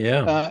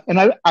 Yeah.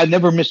 And I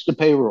never missed a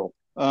payroll.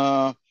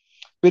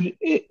 but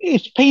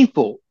it's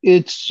painful.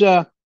 It's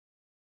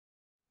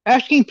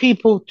asking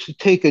people to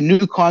take a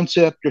new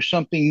concept or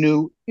something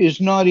new is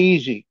not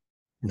easy.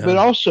 But No,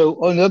 also,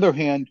 on the other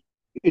hand,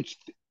 it's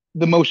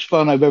the most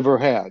fun I've ever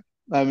had.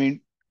 I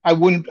mean, I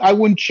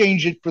wouldn't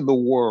change it for the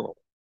world.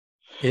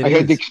 it I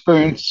had the is.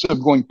 experience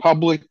of going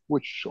public,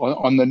 which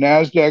on the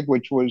Nasdaq,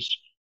 which was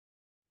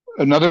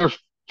another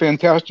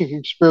fantastic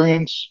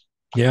experience.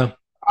 Yeah,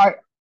 I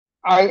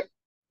I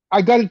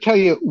I got to tell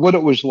you what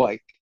it was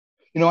like.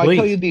 I tell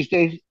you please. these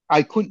days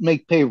I couldn't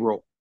make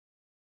payroll.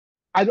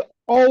 I'd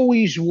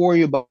always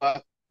worry about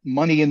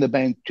money in the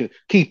bank to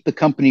keep the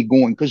company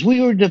going because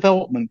we were a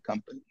development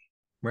company.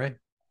 Right.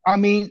 I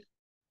mean,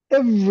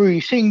 every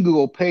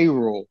single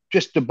payroll,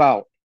 just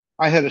about,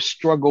 I had a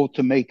struggle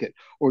to make it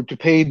or to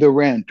pay the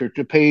rent or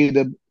to pay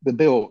the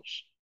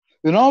bills.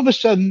 Then all of a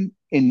sudden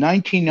in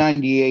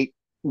 1998,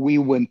 we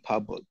went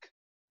public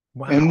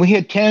and Wow. we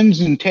had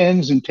tens and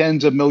tens and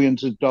tens of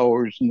millions of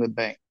dollars in the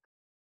bank.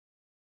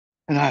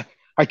 And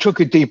I took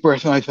a deep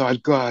breath and I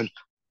thought, God,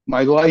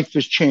 my life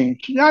has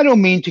changed. And I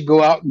don't mean to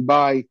go out and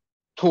buy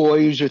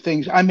toys or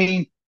things. I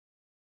mean,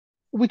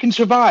 we can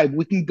survive.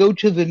 We can go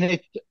to the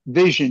next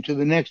vision, to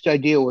the next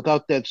idea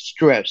without that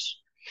stress.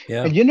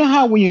 Yeah. And you know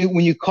how when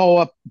you call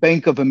up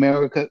Bank of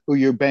America or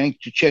your bank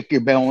to check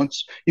your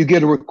balance, you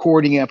get a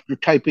recording after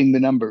typing the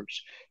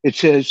numbers. It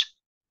says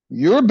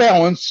your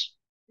balance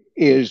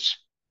is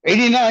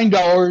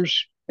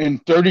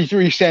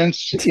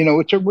 $89.33.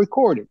 It's a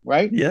recording,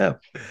 right? Yeah.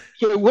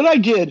 So what I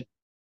did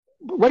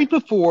right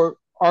before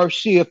our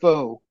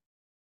CFO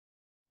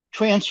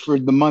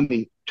transferred the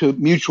money to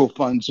mutual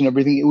funds and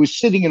everything, it was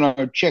sitting in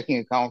our checking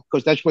account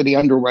because that's where the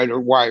underwriter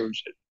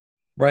wires it.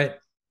 Right.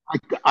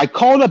 I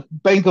called up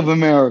Bank of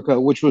America,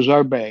 which was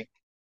our bank.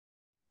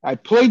 I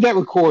played that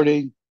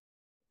recording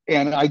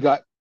and I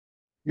got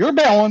your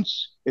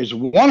balance is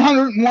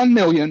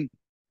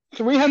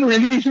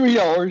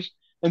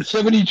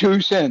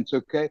 $101,383.72.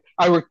 Okay.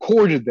 I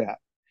recorded that.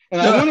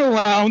 And I went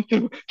around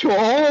to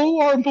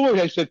all our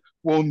employees. I said,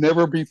 we'll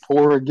never be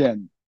poor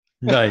again.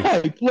 Nice.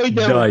 I played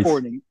that Nice.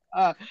 recording.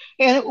 And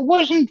it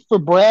wasn't for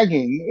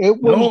bragging.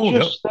 It was No, no.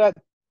 just that,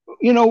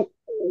 you know,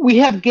 we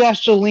have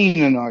gasoline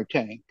in our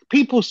tank.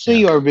 People Yeah.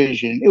 see our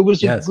vision. It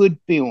was a Yes. good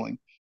feeling.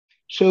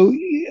 So,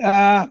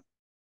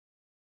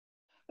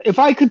 if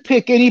I could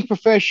pick any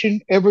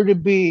profession ever to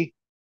be,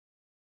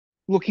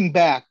 looking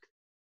back,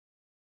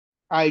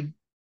 I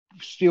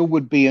still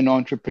would be an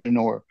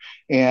entrepreneur.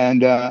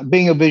 And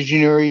being a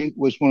visionary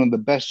was one of the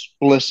best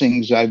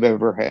blessings I've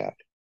ever had.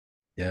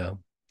 Yeah.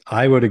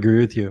 I would agree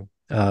with you.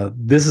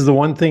 This is the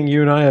one thing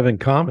you and I have in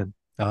common.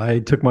 I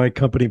took my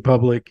company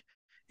public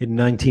in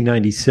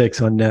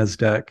 1996 on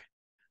NASDAQ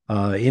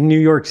in New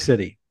York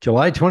City,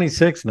 July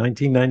 26,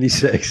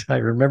 1996. I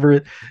remember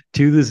it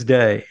to this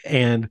day.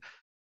 And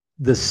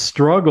the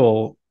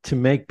struggle to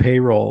make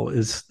payroll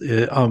is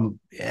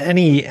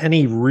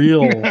any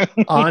real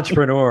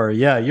entrepreneur.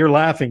 Yeah, you're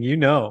laughing,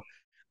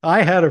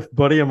 I had a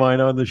buddy of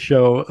mine on the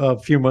show a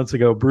few months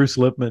ago, Bruce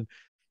Lipman,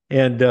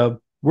 and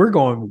we're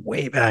going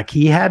way back.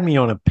 He had me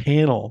on a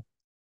panel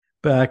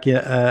back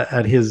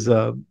at his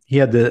he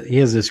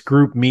has this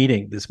group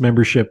meeting, this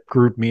membership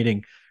group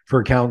meeting for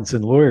accountants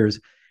and lawyers,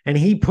 and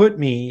he put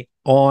me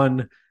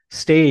on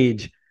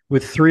stage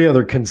with three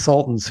other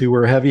consultants who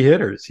were heavy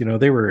hitters.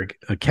 They were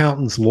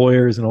accountants,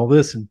 lawyers, and all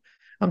this. And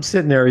I'm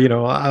sitting there,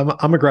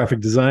 I'm a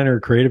graphic designer,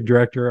 creative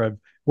director. I've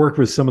worked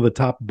with some of the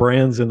top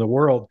brands in the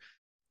world.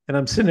 And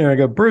I'm sitting there, I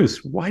go,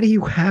 Bruce, why do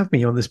you have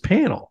me on this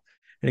panel?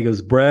 And he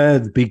goes,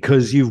 Brad,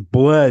 because you've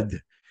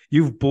bled.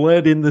 You've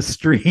bled in the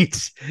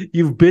streets.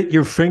 You've bit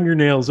your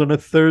fingernails on a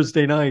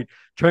Thursday night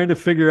trying to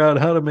figure out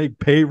how to make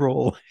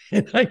payroll.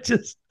 And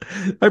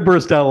I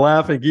burst out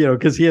laughing,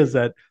 because he has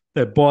that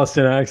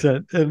Boston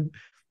accent.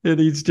 And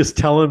he's just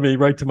telling me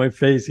right to my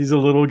face. He's a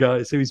little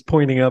guy, so he's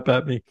pointing up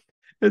at me.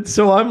 And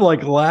so I'm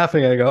like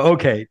laughing. I go,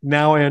 okay,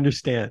 now I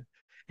understand.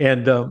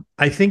 And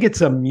I think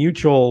it's a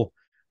mutual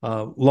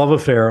love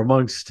affair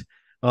amongst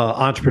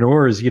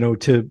entrepreneurs.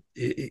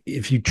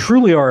 If you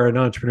truly are an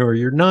entrepreneur,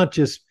 you're not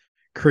just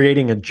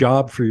creating a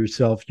job for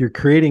yourself, you're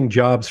creating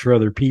jobs for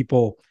other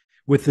people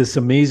with this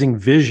amazing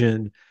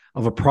vision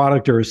of a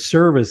product or a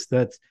service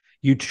that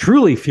you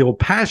truly feel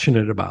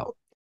passionate about.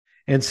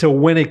 And so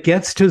when it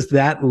gets to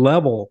that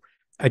level,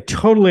 I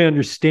totally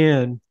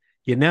understand.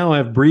 You now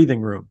have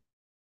breathing room.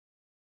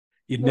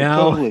 You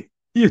now, Totally.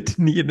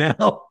 you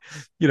now,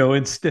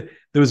 instead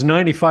those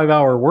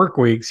 95-hour work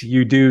weeks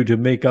you do to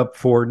make up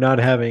for not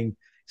having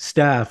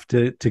staff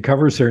to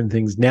cover certain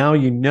things. Now,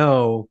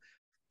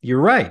 you're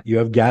right. You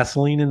have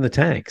gasoline in the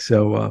tank.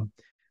 So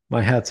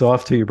my hat's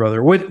off to you,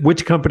 brother.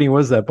 Which company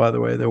was that, by the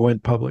way, that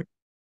went public?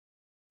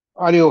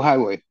 Audio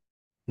Highway,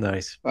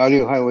 Nice.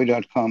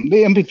 audiohighway.com,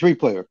 the MP3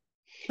 player.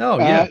 Oh, Uh,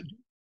 yeah.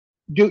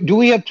 do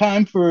we have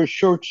time for a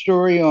short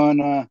story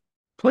on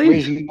Please.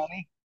 raising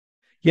money?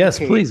 Yes,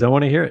 Okay. please. I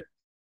want to hear it.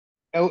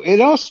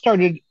 It all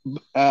started.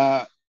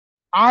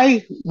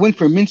 I went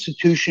from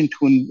institution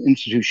to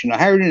institution. I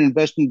hired an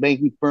investment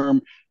banking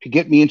firm to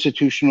get me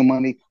institutional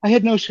money. I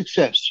had no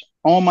success.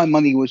 all my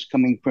money was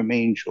coming from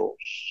angels.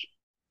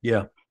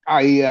 Yeah.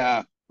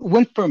 I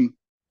went from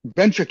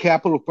venture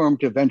capital firm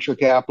to venture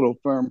capital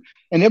firm.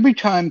 And every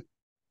time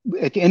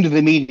at the end of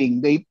the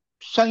meeting, they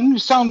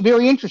sound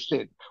very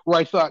interested, where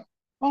I thought,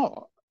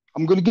 oh,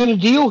 I'm going to get a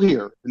deal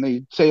here. And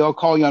they say, I'll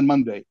call you on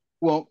Monday.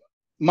 Well,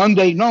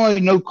 Monday, not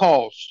only no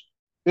calls,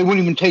 they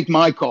wouldn't even take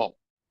my call.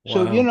 Wow.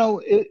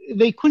 So,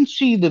 they couldn't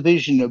see the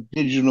vision of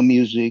digital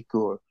music.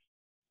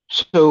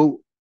 So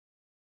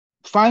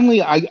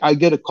finally, I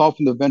get a call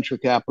from the venture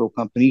capital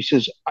company. He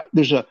says,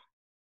 there's a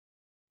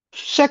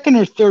second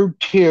or third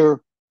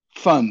tier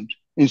fund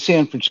in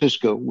San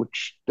Francisco,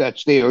 which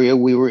that's the area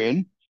we were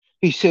in.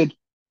 He said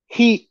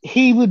he'd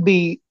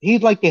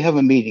like to have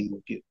a meeting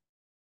with you.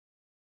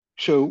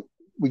 So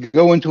we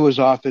go into his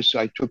office.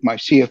 I took my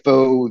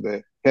CFO,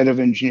 the head of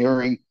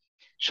engineering,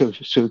 so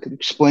he could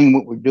explain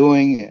what we're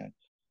doing. And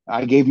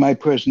I gave my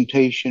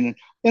presentation,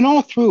 and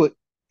all through it,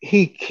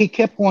 he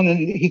kept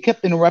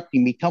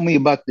interrupting me, tell me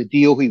about the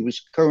deal he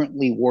was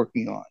currently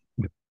working on.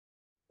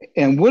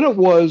 And what it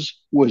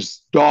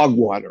was dog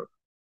water.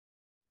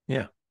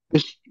 Yeah.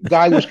 This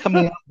guy was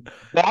coming out with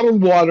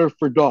bottled water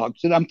for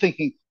dogs. And I'm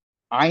thinking,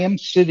 I am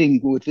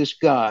sitting with this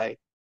guy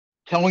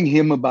telling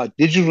him about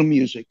digital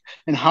music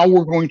and how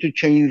we're going to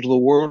change the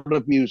world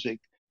of music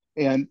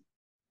and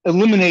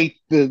eliminate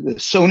the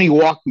Sony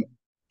Walkman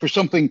for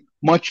something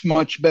much,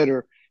 much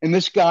better. And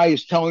this guy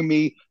is telling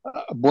me,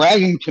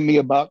 bragging to me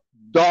about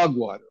dog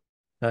water.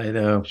 I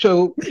know.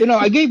 So,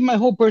 I gave my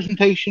whole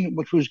presentation,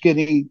 which was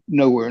getting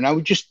nowhere. And I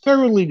was just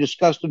thoroughly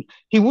disgusted.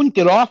 He wouldn't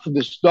get off of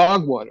this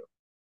dog water.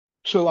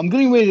 So I'm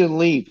getting ready to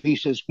leave. He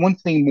says, one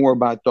thing more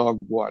about dog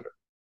water.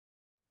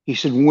 He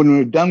said, when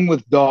we're done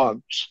with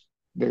dogs,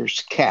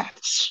 there's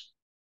cats.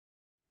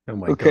 Oh,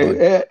 my God.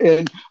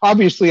 And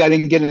obviously I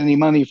didn't get any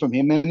money from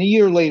him. And a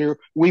year later,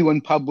 we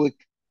went public,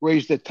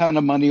 raised a ton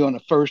of money on a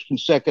first and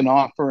second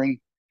offering.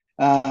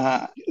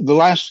 The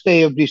last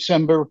day of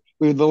December,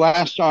 we were the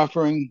last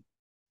offering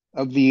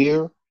of the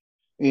year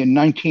in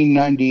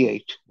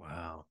 1998.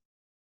 Wow.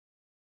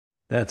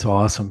 That's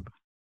awesome.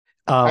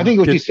 I think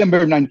it was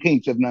December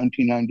 19th of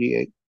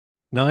 1998.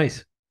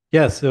 Nice.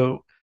 Yeah.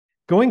 So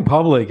going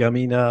public, I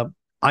mean,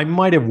 I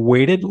might have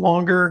waited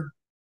longer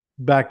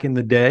back in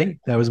the day.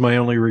 That was my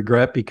only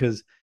regret,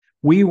 because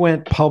we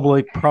went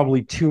public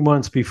probably 2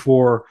 months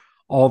before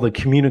all the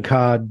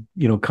communicad,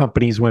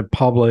 companies went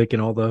public,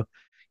 and all the,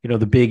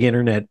 the big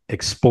internet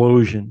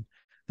explosion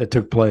that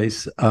took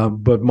place.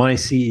 But my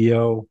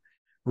CEO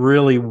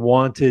really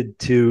wanted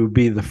to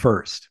be the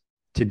first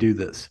to do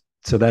this.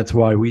 So that's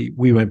why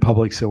we went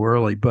public so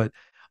early. But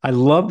I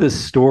love this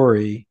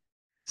story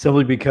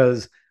simply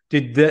because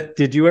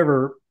did you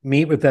ever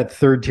meet with that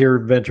third tier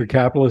venture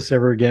capitalist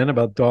ever again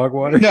about dog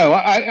water? No,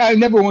 I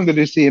never wanted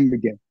to see him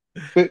again.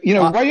 But,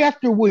 right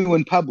after we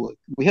went public,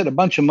 we had a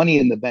bunch of money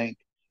in the bank,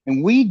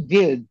 and we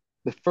did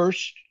the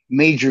first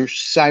major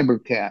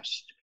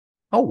cybercast.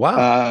 Oh,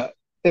 wow.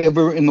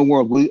 Ever in the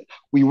world.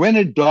 We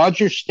rented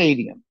Dodger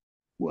Stadium.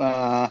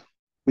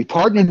 We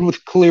partnered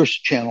with Clear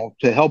Channel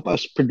to help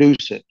us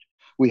produce it.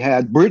 We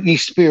had Britney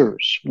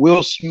Spears,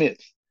 Will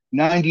Smith,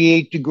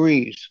 98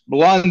 Degrees,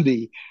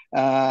 Blondie,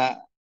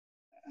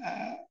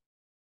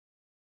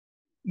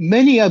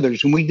 many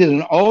others. And we did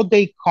an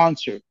all-day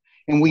concert,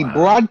 and we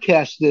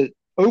broadcasted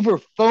over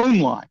phone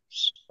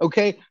lines.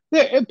 Okay?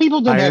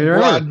 People didn't have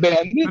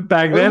broadband.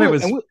 Back then, it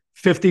was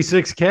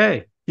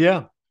 56K.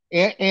 Yeah.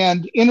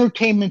 And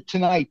Entertainment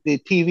Tonight, the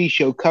TV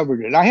show,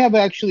 covered it. I have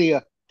actually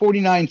a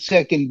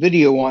 49-second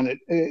video on it.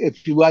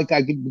 If you like,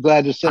 I could be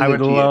glad to send it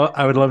to you.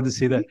 I would love to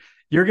see that.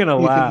 You're going to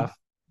laugh.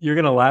 You're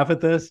going to laugh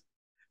at this.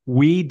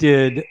 We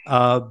did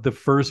the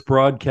first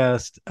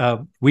broadcast.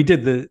 We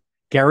did the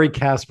Gary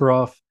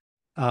Kasparov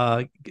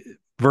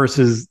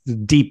versus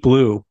Deep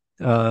Blue,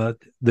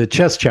 the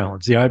chess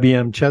challenge, the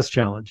IBM chess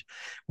challenge.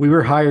 We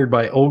were hired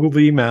by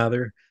Ogilvy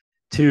Mather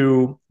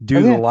to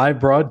do the live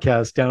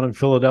broadcast down in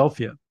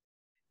Philadelphia.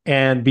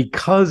 And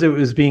because it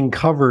was being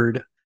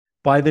covered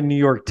by the New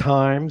York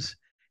Times,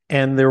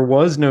 and there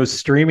was no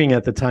streaming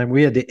at the time,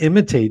 we had to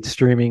imitate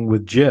streaming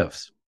with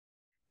GIFs.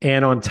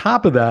 And on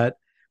top of that,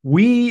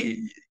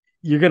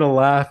 you're going to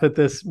laugh at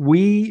this,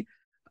 we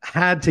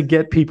had to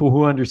get people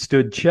who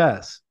understood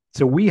chess.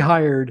 So we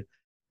hired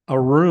a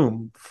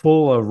room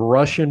full of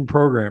Russian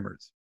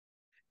programmers.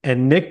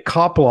 And Nick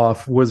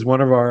Koplov was one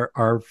of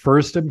our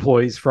first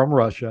employees from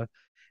Russia.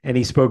 And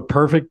he spoke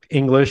perfect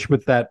English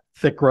with that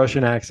thick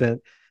Russian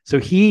accent. So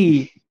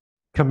he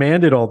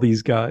commanded all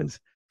these guys.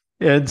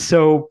 And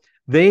so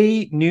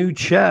they knew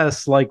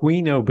chess like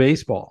we know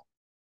baseball.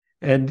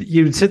 And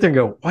you'd sit there and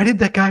go, why did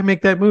that guy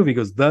make that move? He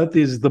goes, that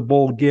is the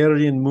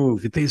Bulgarian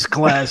move. It is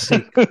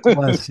classic,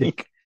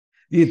 classic.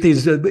 It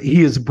is,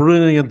 he is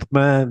brilliant,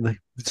 man.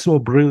 It's so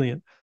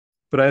brilliant.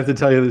 But I have to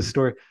tell you this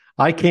story.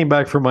 I came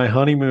back from my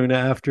honeymoon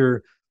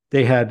after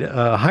they had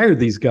hired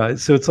these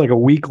guys. So it's like a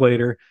week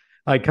later.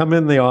 I come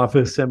in the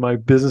office and my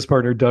business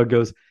partner, Doug,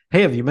 goes,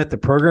 hey, have you met the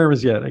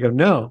programmers yet? I go,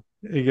 no.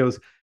 He goes,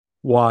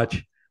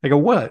 watch. I go,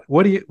 what?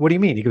 What do you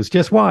mean? He goes,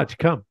 just watch,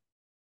 come.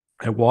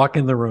 I walk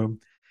in the room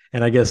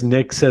and I guess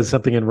Nick says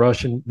something in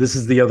Russian. This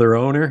is the other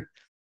owner.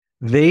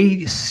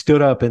 They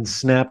stood up and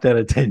snapped at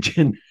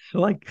attention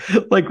like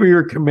we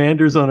were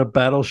commanders on a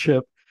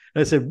battleship.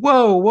 And I said,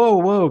 whoa, whoa,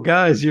 whoa,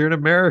 guys, you're in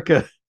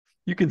America.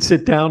 You can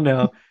sit down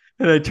now.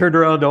 And I turned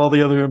around to all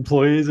the other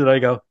employees and I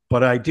go,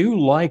 but I do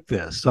like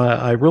this.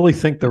 I really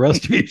think the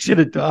rest of you should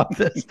adopt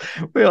this.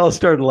 We all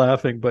started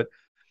laughing. But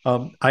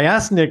I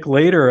asked Nick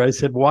later, I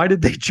said, why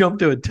did they jump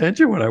to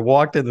attention when I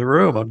walked in the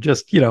room? I'm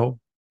just,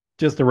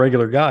 just a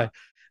regular guy.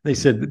 They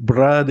said,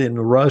 Brad, in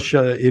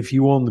Russia, if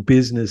you own the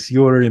business,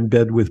 you're in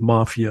bed with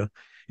mafia.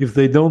 If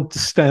they don't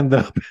stand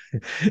up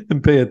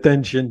and pay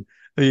attention,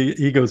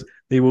 he goes,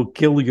 they will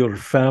kill your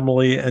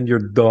family and your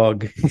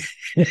dog.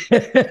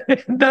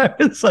 And I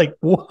was like,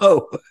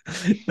 whoa,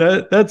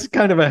 that's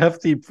kind of a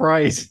hefty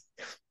price,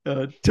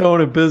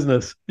 tone of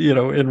business,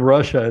 in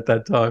Russia at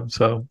that time.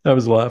 So I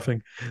was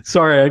laughing.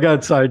 Sorry, I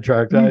got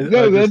sidetracked.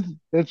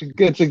 That's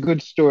a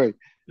good story.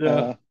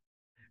 Yeah.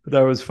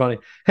 That was funny.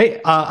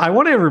 Hey, I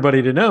want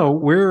everybody to know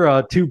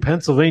we're two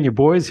Pennsylvania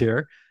boys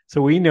here,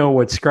 so we know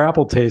what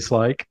Scrapple tastes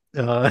like,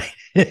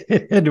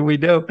 and we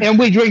know. And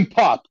we drink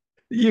pop.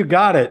 You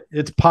got it.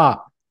 It's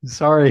pop.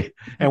 Sorry,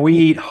 and we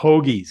eat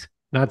hoagies,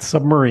 not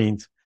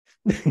submarines.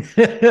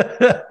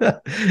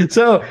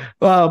 So,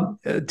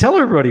 tell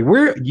everybody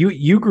where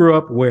you grew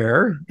up.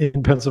 Where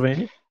in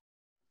Pennsylvania?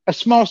 A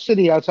small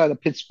city outside of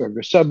Pittsburgh,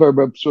 a suburb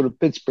of sort of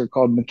Pittsburgh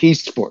called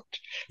McKeesport.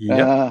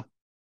 Yep.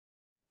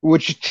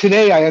 Which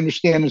today I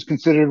understand is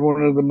considered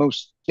one of the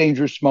most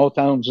dangerous small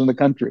towns in the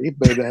country.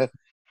 But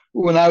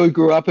when I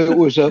grew up, it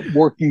was a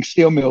working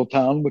steel mill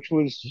town, which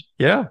was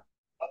a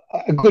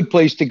good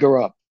place to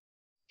grow up.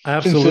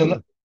 Absolutely.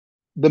 Since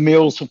the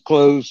mills have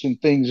closed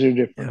and things are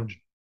different. Yeah.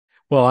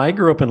 Well, I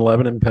grew up in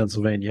Lebanon,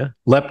 Pennsylvania.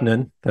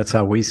 Lebanon, that's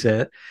how we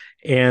say it.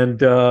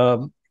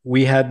 And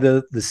we had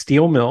the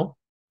steel mill,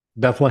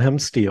 Bethlehem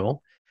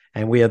Steel,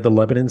 and we had the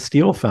Lebanon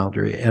Steel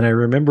Foundry. And I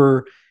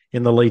remember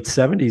in the late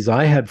 70s,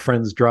 I had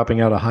friends dropping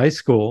out of high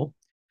school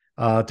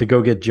to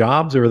go get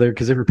jobs over there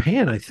because they were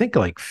paying, I think,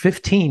 like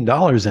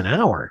 $15 an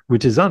hour,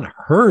 which is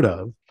unheard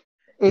of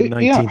in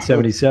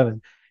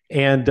 1977.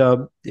 And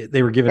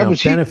they were giving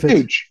out benefits.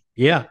 Huge.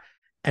 Yeah.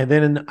 And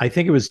then I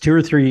think it was 2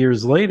 or 3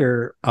 years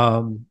later,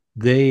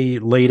 they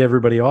laid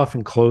everybody off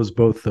and closed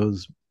both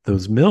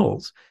those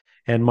mills.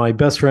 And my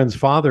best friend's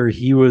father,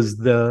 he was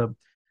the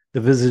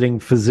visiting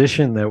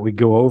physician that would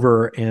go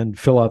over and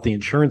fill out the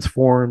insurance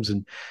forms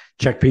and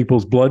check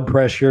people's blood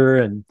pressure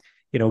and,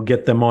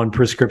 get them on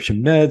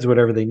prescription meds,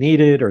 whatever they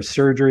needed, or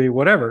surgery,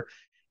 whatever.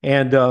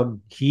 And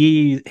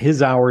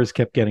his hours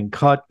kept getting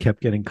cut.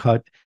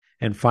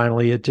 And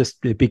finally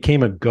it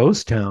became a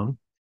ghost town.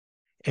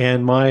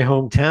 And my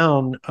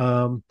hometown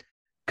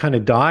kind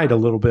of died a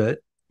little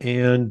bit,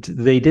 and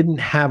they didn't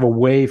have a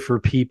way for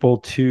people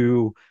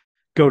to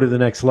go to the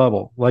next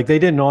level. Like they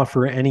didn't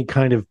offer any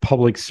kind of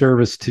public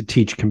service to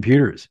teach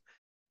computers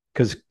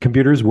because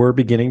computers were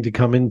beginning to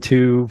come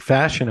into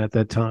fashion at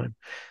that time.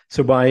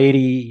 So by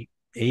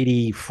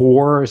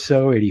 84 or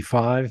so,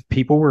 85,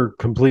 people were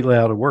completely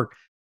out of work.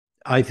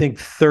 I think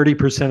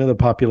 30% of the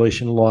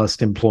population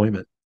lost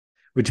employment,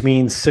 which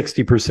means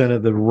 60%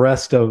 of the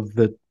rest of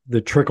the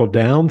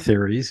trickle-down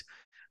theories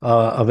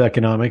of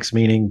economics,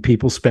 meaning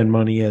people spend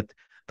money at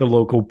the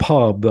local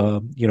pub,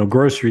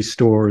 grocery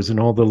stores, and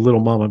all the little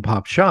mom and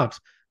pop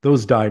shops,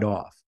 those died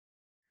off.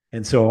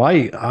 And so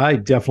I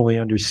definitely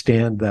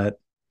understand that,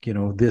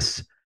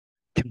 this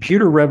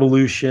computer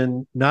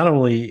revolution not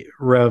only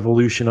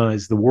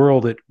revolutionized the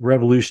world, it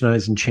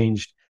revolutionized and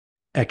changed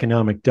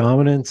economic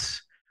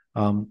dominance.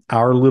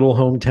 Our little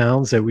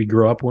hometowns that we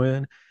grew up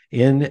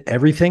in,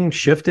 everything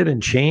shifted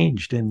and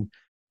changed. And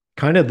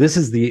kind of this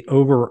is the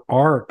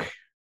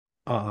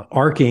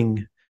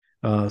arcing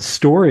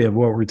story of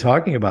what we're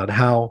talking about,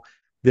 how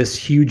this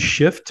huge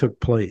shift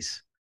took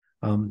place.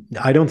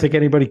 I don't think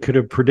anybody could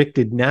have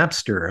predicted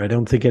Napster. I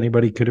don't think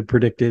anybody could have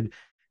predicted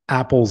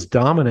Apple's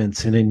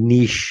dominance in a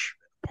niche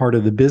part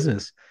of the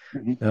business.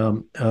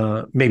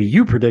 Mm-hmm. Maybe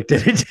you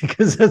predicted it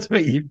because that's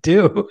what you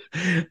do.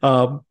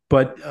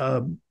 But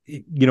am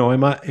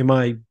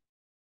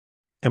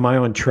I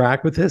on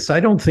track with this?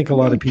 I don't think a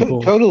lot of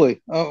people.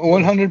 Totally,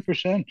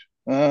 100%.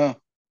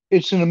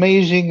 It's an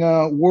amazing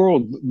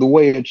world, the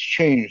way it's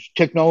changed.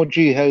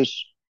 Technology has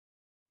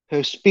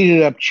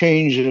speeded up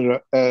change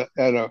at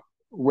a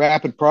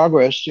rapid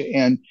progress,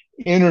 and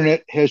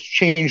internet has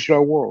changed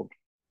our world.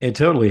 It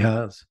totally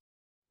has.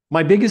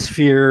 My biggest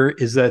fear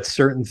is that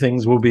certain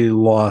things will be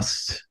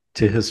lost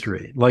to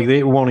history. Like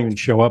they won't even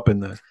show up in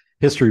the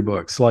history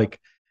books.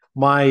 Like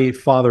my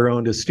father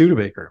owned a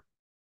Studebaker,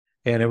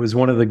 and it was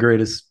one of the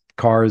greatest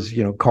cars,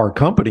 car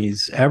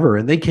companies ever.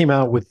 And they came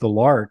out with the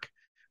Lark,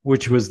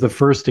 which was the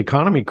first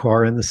economy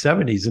car in the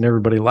 70s, and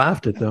everybody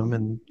laughed at them.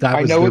 And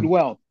that was it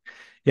well.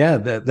 Yeah,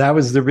 that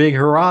was the big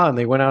hurrah, and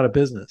they went out of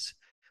business.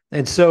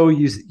 And so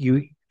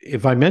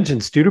if I mention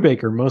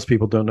Studebaker, most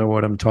people don't know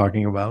what I'm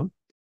talking about.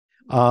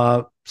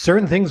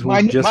 Certain things will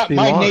be lost.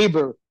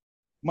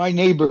 My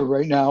neighbor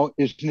right now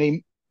is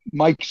named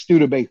Mike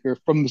Studebaker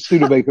from the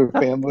Studebaker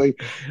family,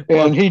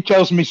 and he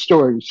tells me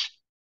stories.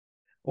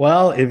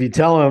 Well, if you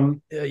tell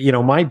him,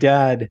 my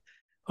dad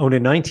owned a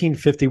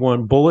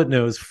 1951 bullet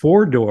nose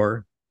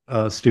four-door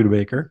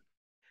Studebaker,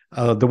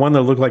 the one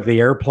that looked like the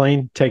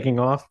airplane taking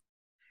off.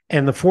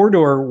 And the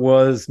four-door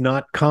was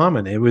not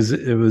common. It was,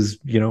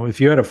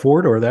 if you had a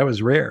four-door, that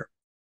was rare.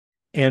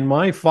 And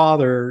my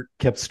father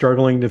kept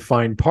struggling to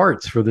find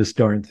parts for this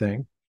darn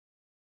thing.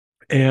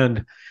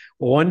 And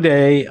one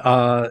day,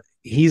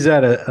 he's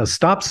at a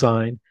stop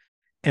sign,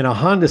 and a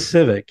Honda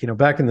Civic,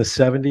 back in the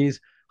 70s,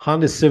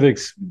 Honda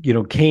Civics,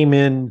 came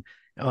in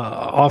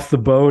off the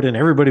boat, and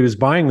everybody was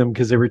buying them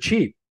because they were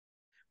cheap.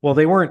 Well,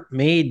 they weren't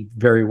made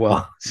very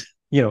well,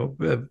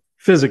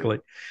 physically.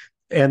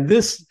 And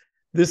this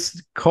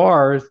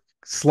car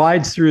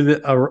slides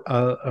through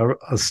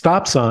a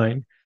stop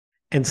sign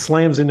and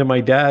slams into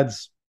my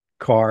dad's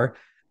car.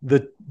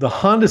 The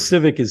Honda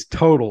Civic is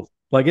totaled,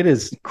 like it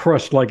is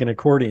crushed like an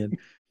accordion.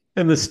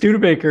 And the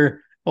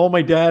Studebaker, all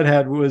my dad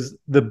had was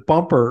the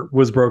bumper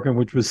was broken,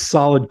 which was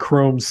solid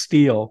chrome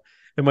steel.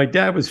 And my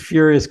dad was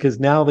furious because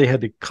now they had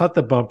to cut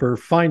the bumper,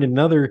 find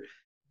another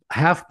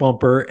half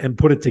bumper, and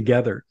put it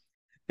together.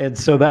 And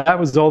so that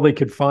was all they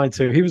could find.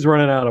 So he was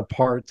running out of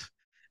parts,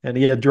 and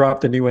he had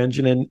dropped a new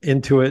engine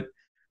into it.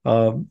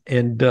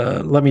 And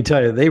let me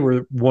tell you, they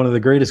were one of the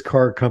greatest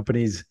car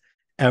companies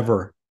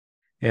ever.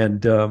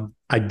 And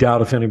I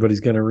doubt if anybody's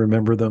going to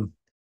remember them.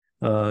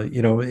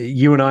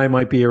 You and I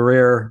might be a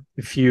rare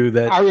few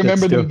that I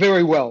remember them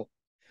very well.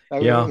 I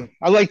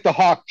like the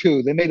Hawk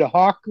too. They made a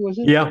Hawk, was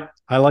it? Yeah,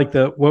 I like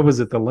what was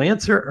it, the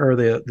Lancer or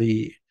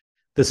the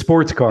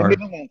sports car?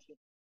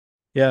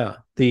 Yeah,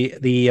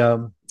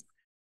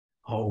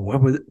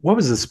 what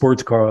was the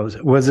sports car?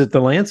 Was it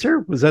the Lancer?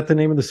 Was that the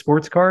name of the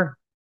sports car?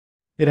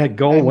 It had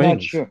gold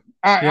wings. Not sure.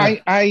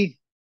 I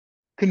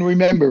can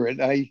remember it.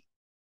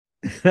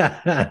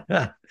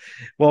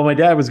 Well, my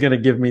dad was going to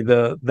give me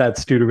that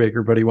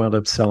Studebaker, but he wound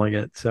up selling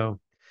it. So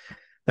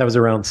that was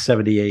around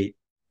 78,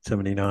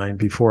 79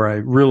 before I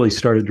really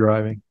started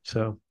driving.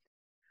 So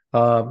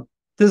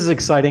this is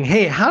exciting.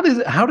 Hey, how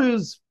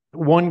does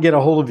one get a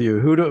hold of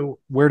you?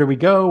 Where do we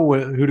go?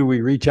 Who do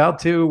we reach out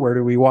to? Where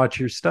do we watch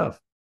your stuff?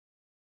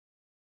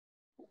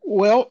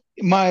 Well,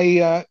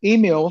 my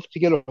email to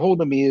get a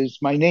hold of me is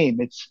my name.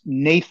 It's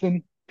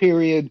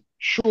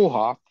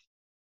Nathan.Schulhof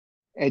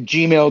at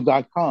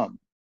gmail.com.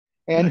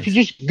 And nice. If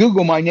you just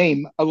Google my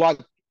name, a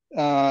lot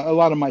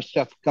of my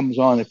stuff comes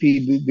on. If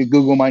you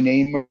Google my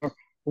name or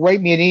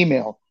write me an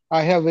email,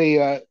 I have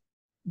a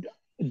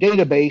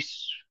database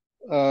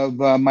of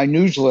my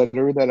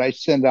newsletter that I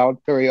send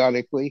out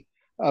periodically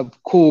of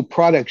cool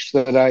products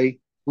that I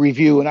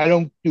review, and I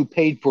don't do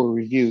paid for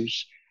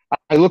reviews.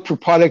 I look for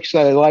products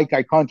that I like.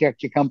 I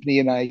contact a company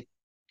and I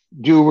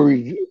do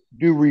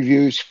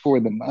reviews for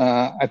them.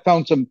 I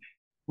found some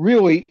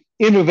really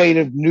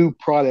innovative new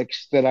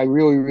products that I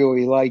really,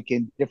 really like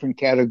in different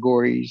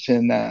categories.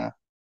 And I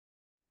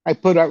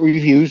put out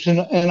reviews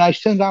and I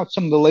send out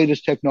some of the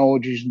latest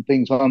technologies and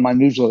things on my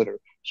newsletter.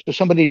 So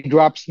somebody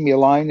drops me a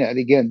line at,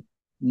 again,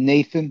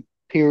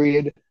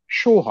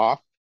 Nathan.Schulhof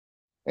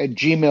at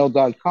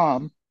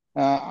gmail.com.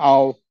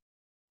 I'll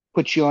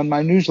put you on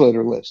my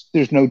newsletter list.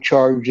 There's no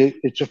charge.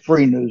 It's a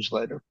free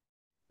newsletter.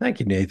 Thank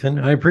you, Nathan.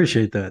 I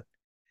appreciate that.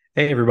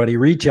 Hey, everybody,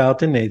 reach out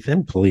to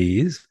Nathan,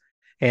 please.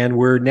 And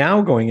we're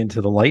now going into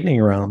the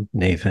lightning round,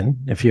 Nathan.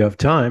 If you have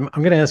time,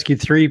 I'm going to ask you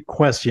 3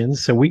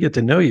 questions so we get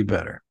to know you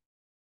better.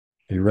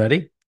 Are you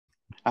ready?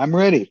 I'm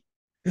ready.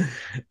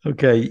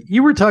 Okay.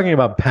 You were talking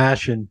about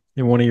passion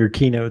in one of your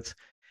keynotes.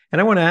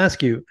 And I want to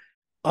ask you,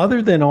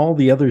 other than all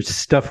the other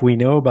stuff we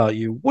know about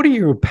you, what are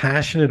you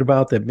passionate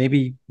about that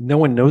maybe no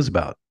one knows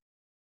about?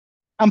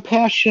 I'm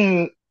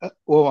passionate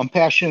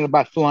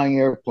about flying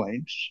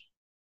airplanes.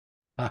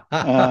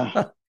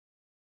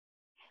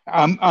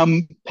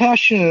 I'm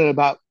passionate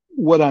about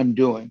what I'm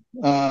doing.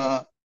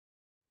 A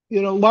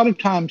lot of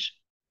times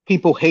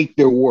people hate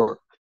their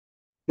work.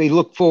 They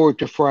look forward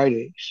to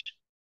Fridays.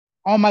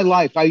 All my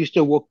life, I used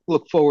to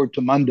look forward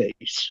to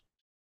Mondays,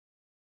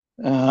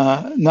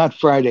 not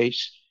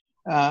Fridays.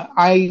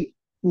 I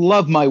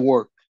love my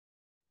work,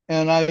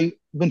 and I've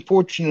been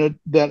fortunate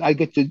that I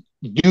get to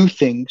do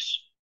things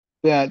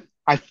that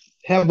I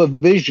have a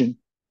vision,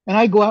 and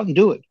I go out and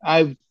do it.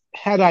 I've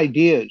had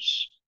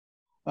ideas.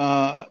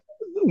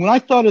 When I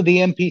thought of the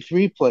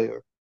MP3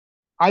 player,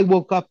 I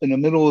woke up in the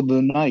middle of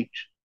the night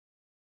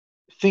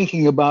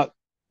thinking about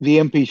the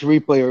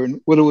MP3 player and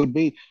what it would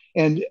be.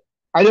 And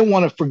I didn't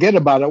want to forget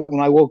about it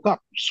when I woke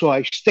up. So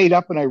I stayed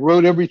up and I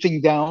wrote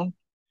everything down.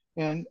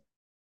 And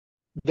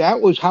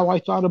that was how I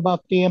thought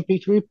about the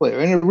MP3 player.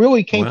 And it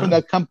really came from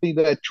that company,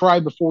 that try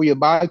before you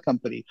buy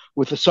company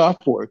with the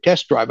software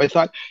test drive. I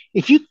thought,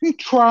 if you can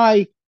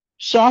try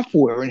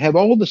software and have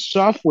all the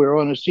software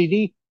on a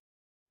CD,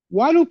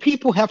 why do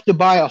people have to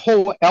buy a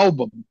whole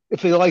album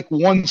if they like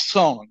one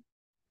song?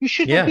 You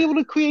should be able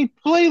to create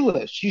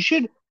playlists. You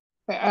should.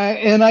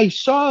 And I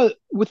saw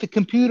with the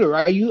computer,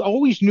 I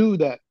always knew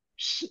that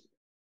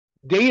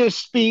data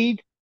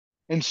speed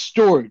and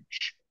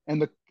storage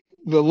and the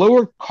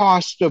lower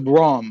cost of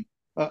ROM,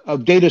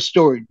 of data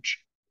storage,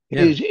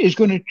 is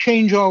going to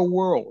change our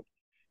world.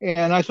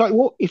 And I thought,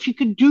 well, if you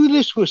could do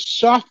this with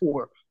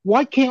software,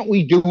 why can't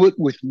we do it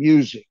with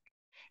music?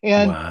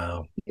 And,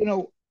 Wow. you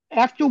know,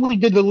 after we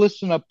did the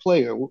Listen Up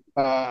player,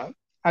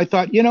 I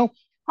thought,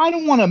 I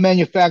don't want to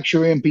manufacture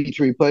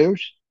MP3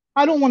 players.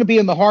 I don't want to be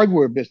in the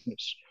hardware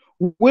business.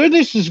 Where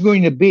this is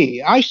going to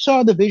be, I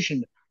saw the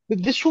vision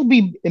that this will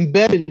be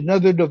embedded in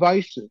other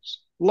devices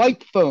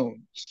like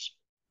phones,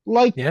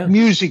 like Yeah.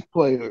 music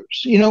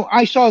players.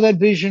 I saw that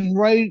vision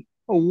right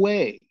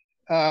away.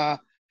 And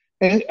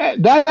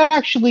that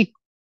actually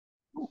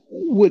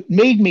what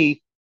made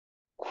me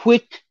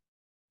quit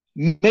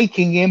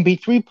making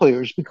MP3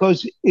 players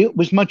because it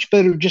was much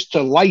better just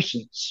to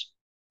license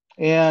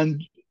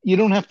and you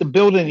don't have to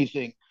build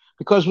anything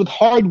because with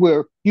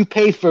hardware, you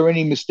pay for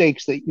any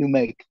mistakes that you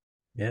make.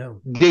 Yeah.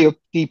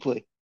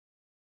 Deeply.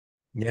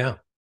 Yeah.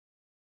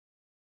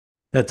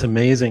 That's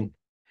amazing.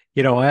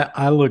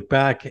 I look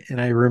back and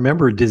I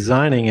remember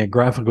designing a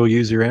graphical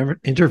user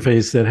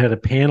interface that had a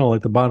panel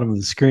at the bottom of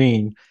the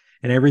screen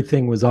and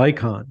everything was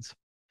icons.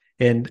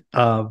 And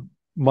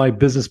my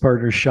business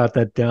partners shot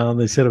that down.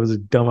 They said it was a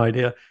dumb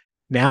idea.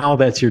 Now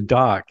that's your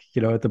dock,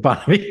 at the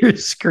bottom of your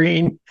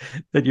screen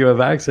that you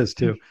have access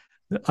to.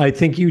 I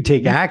think you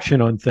take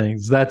action on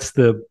things. That's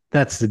the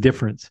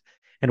difference.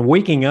 And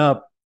waking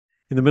up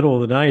in the middle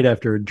of the night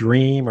after a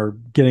dream or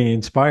getting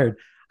inspired,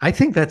 I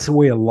think that's the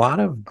way a lot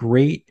of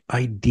great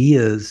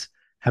ideas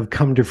have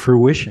come to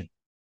fruition.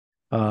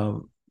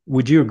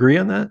 Would you agree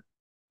on that?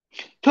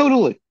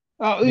 Totally.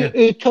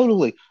 Yeah.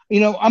 Totally.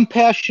 I'm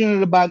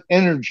passionate about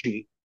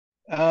energy.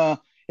 Uh,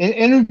 and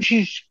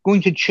energy is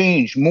going to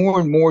change more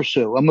and more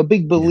so. I'm a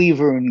big Yeah.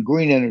 believer in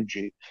green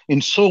energy,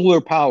 in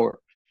solar power.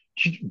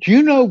 Do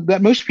you know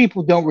that most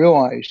people don't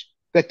realize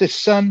that the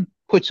sun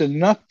puts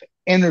enough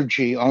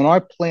energy on our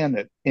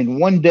planet in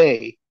one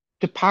day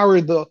to power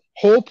the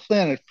whole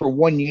planet for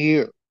 1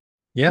 year?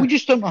 We Yeah.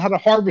 just don't know how to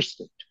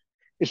harvest it.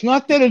 It's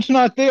not that it's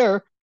not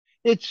there,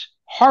 it's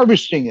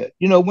harvesting it.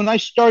 When I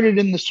started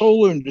in the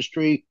solar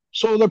industry,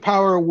 solar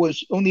power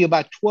was only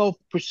about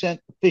 12%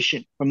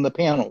 efficient from the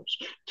panels.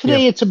 Yeah.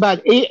 Today, it's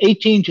about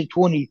 18 to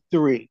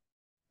 23.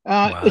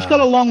 It's got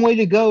a Wow. long way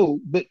to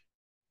go, but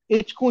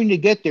it's going to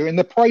get there. And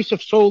the price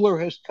of solar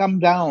has come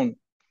down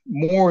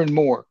more and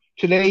more.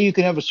 Today, you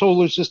can have a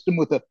solar system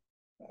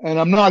and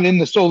I'm not in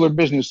the solar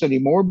business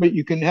anymore, but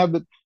you can have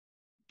it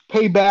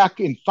pay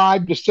back in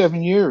 5 to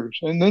 7 years,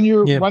 and then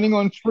you're Yeah. running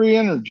on free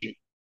energy.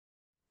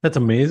 That's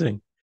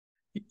amazing.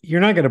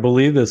 You're not going to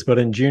believe this, but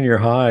in junior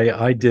high,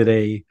 I did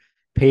a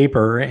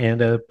paper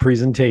and a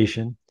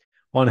presentation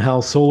on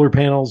how solar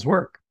panels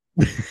work.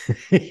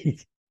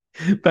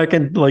 Back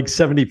in like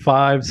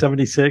 75,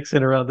 76,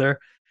 and around there.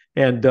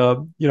 And,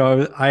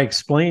 I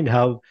explained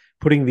how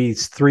putting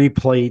these three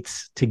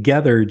plates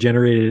together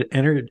generated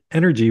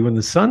energy when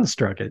the sun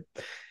struck it.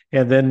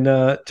 And then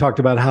talked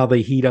about how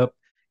they heat up,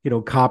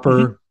 Mm-hmm.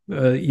 copper,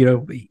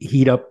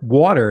 heat up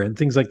water and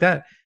things like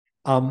that.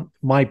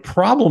 My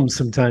problem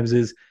sometimes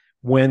is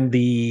when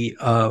these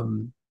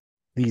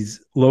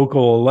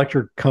local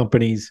electric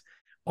companies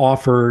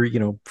offer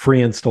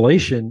free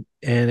installation,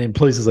 and in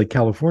places like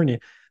California,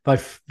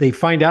 they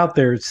find out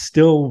they're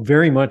still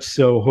very much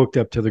so hooked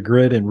up to the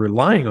grid and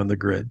relying on the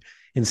grid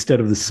instead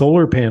of the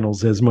solar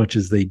panels as much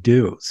as they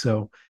do.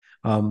 So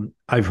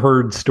I've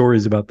heard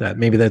stories about that.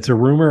 Maybe that's a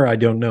rumor, I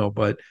don't know,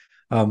 but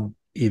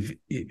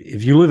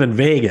if you live in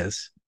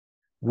Vegas,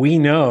 we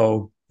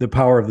know the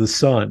power of the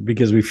sun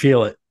because we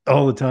feel it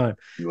all the time.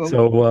 Well,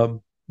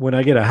 So when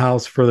I get a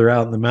house further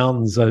out in the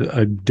mountains,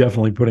 I'm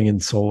definitely putting in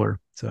solar.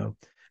 So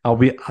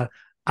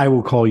I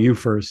will call you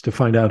first to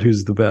find out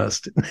who's the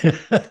best.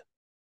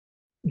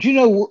 do you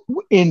know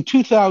in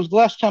 2000,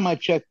 last time I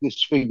checked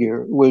this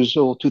figure was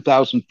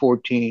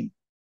 2014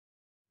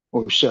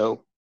 or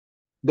so,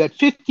 that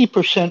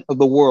 50% of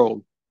the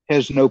world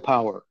has no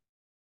power.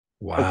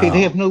 Okay,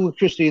 they have Wow. no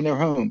electricity in their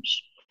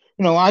homes.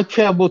 I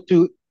traveled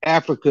to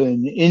Africa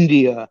and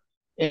India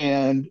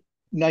and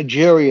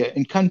Nigeria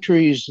and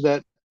countries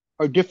that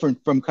are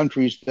different from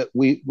countries that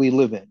we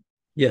live in.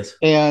 Yes.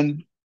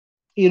 And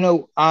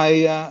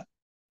I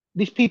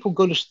these people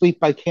go to sleep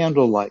by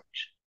candlelight.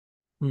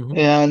 Hmm.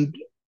 And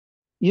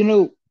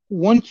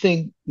one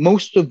thing,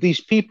 most of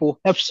these people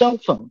have cell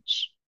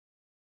phones.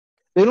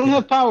 They don't Yeah.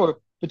 have power,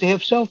 but they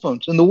have cell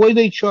phones. And the way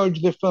they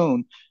charge their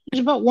phone is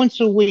about once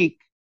a week.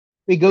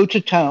 They go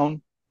to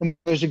town, and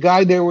there's a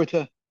guy there with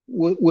a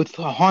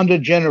Honda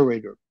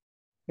generator.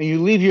 And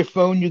you leave your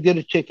phone, you get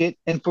a ticket,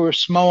 and for a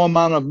small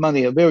amount of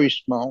money, a very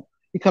small,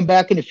 you come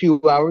back in a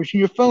few hours, and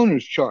your phone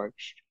is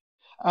charged.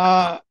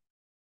 Uh,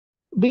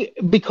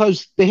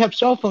 because they have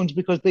cell phones,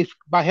 because they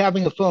by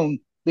having a phone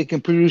they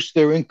can produce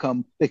their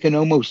income. They can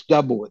almost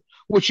double it,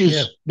 which Yeah.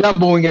 is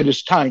doubling it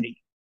is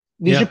tiny.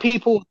 These are Yeah.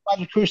 people with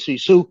electricity.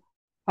 So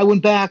I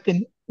went back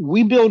and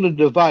we built a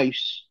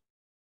device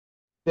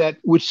that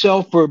would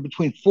sell for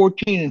between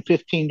 $14 and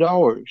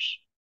 $15.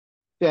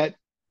 That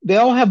they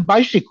all have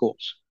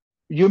bicycles.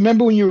 You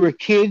remember when you were a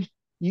kid,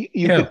 you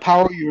Yeah. could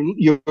power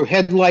your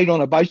headlight on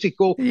a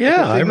bicycle with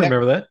Yeah. a I thing that.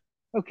 remember that.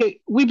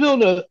 Okay, we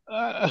built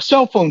a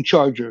cell phone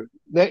charger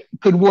that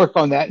could work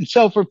on that and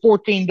sell for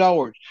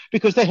 $14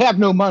 because they have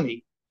no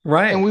money. And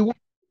Right. we worked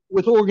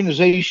with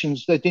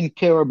organizations that didn't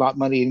care about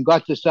money and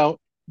got this out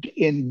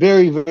in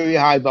very, very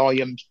high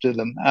volumes to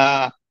them,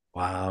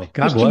 Wow.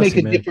 God just to bless make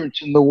you, a man.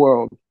 difference in the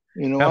world.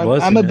 You know, God I'm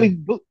bless you, I'm a man.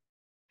 big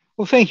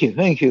well, thank you,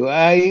 thank you.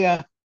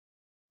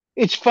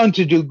 It's fun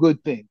to do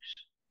good things.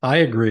 I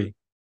agree.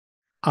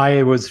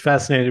 I was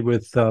fascinated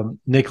with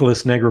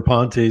Nicholas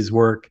Negroponte's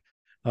work.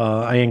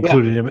 I Yeah,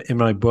 included him in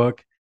my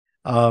book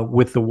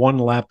with the one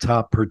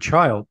laptop per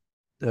child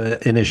I'm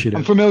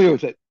initiative. familiar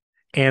with it.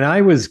 And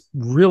I was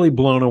really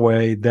blown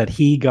away that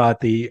he got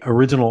the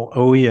original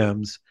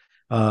OEMs,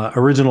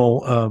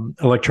 original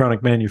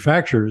electronic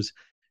manufacturers,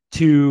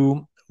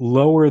 to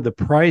lower the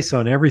price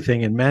on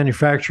everything in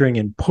manufacturing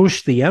and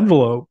push the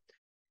envelope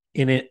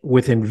in it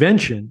with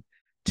invention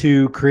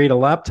to create a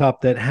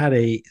laptop that had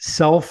a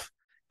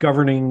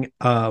self-governing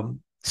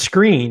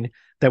screen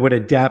that would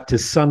adapt to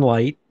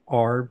sunlight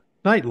or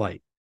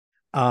nightlight.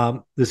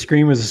 The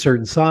screen was a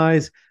certain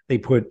size. They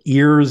put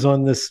ears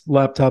on this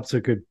laptop so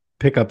it could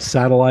pick up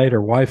satellite or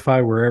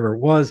Wi-Fi wherever it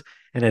was,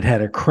 and it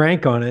had a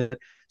crank on it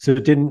so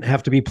it didn't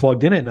have to be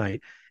plugged in at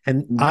night.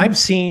 And Mm-hmm. I've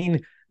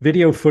seen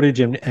video footage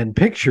and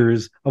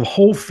pictures of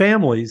whole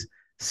families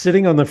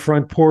sitting on the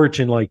front porch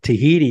in like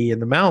Tahiti in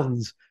the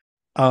mountains,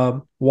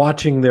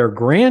 watching their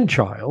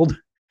grandchild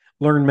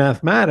learn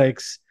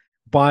mathematics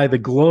by the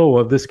glow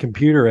of this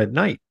computer at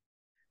night,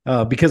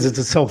 because it's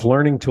a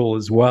self-learning tool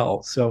as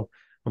well. So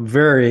I'm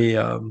very,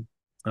 I'm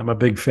a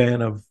big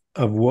fan of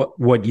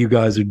what you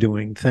guys are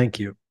doing. Thank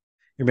you.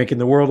 You're making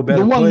the world a The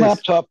better one place.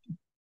 laptop,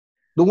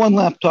 the one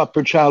laptop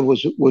per child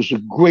was a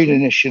great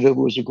initiative. It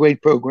was a great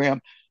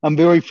program. I'm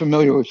very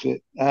familiar with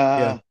it.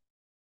 Yeah,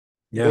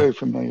 yeah. Very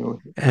familiar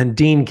with it. And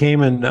Dean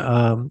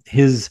Kamen,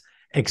 his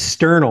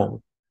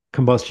external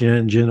combustion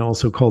engine,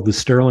 also called the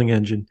Stirling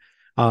engine,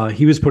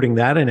 he was putting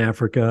that in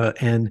Africa,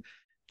 and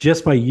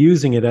just by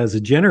using it as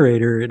a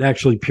generator, it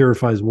actually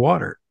purifies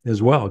water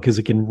as well because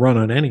it can run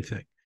on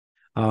anything.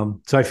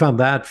 So I found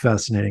that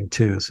fascinating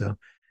too. So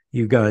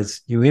you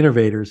guys, you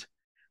innovators.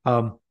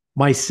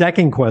 My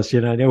second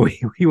question, I know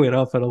we went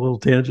off on a little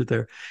tangent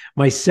there.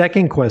 My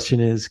second question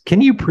is,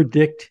 can you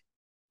predict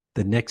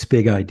the next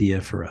big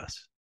idea for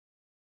us?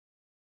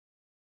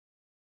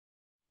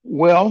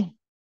 Well,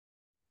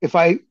 if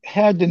I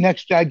had the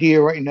next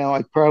idea right now,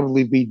 I'd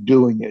probably be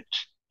doing it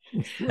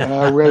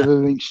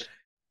rather than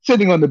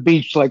sitting on the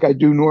beach like I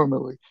do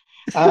normally.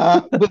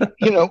 But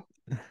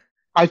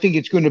I think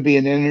it's going to be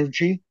an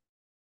energy.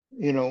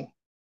 You know,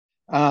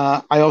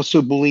 I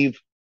also believe.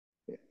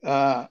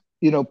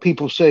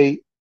 People say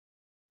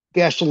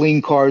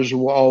gasoline cars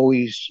will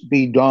always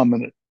be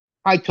dominant.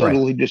 I Right.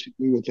 totally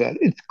disagree with that.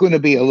 It's going to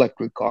be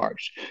electric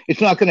cars. It's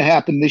not going to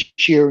happen this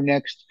year or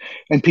next.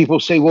 And people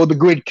say, well, the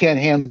grid can't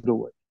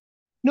handle it.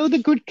 No, the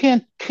grid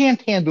can't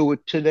handle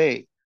it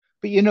today.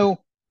 But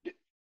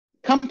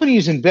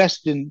companies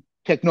invest in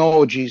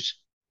technologies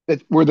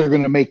that where they're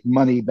going to make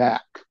money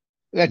back.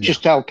 That's Yeah.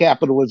 just how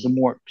capitalism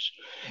works.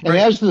 And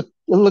Right. as the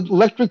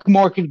electric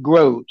market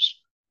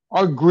grows,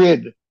 our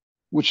grid,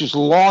 which is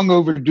long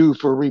overdue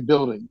for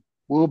rebuilding,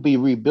 will be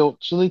rebuilt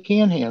so they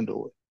can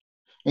handle it.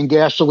 And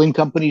gasoline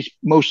companies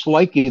most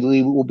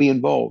likely will be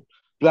involved.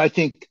 But I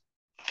think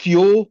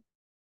fuel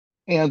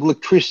and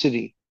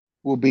electricity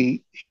will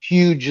be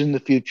huge in the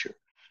future.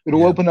 It'll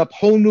Yeah. open up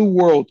whole new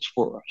worlds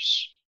for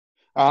us.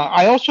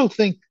 I also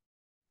think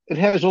it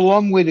has a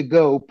long way to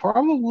go,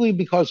 probably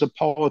because of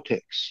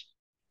politics.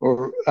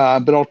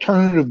 But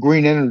alternative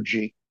green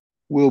energy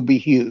will be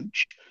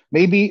huge.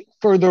 Maybe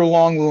further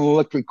along than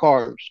electric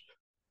cars,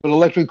 but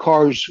electric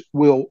cars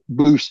will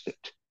boost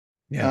it.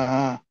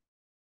 Yeah.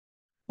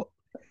 Uh,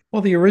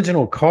 Well, the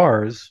original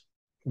cars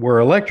were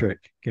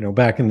electric,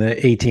 back in the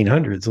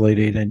 1800s, late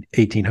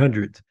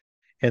 1800s.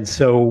 And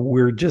so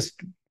we're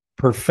just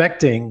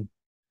perfecting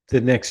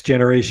the next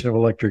generation of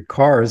electric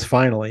cars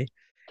finally.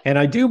 And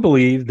I do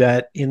believe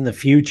that in the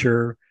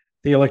future,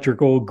 the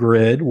electrical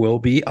grid will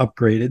be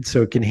upgraded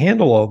so it can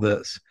handle all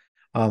this.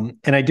 And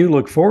I do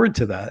look forward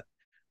to that.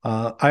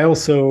 I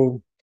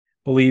also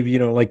believe,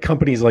 like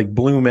companies like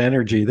Bloom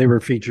Energy, they were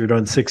featured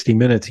on 60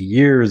 Minutes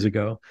years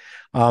ago.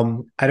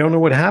 I don't know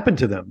what happened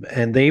to them.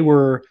 And they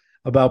were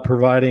about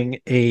providing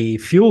a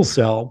fuel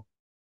cell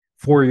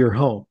for your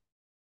home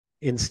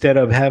instead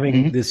of having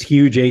mhm. this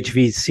huge I remember.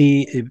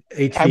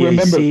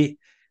 HVAC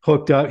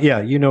hooked up.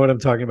 Yeah, you know what I'm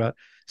talking about.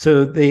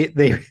 So they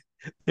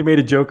made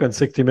a joke on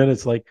 60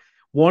 Minutes like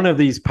one of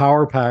these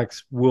power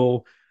packs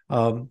will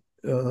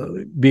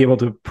be able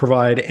to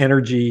provide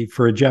energy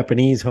for a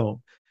Japanese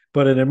home.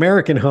 But an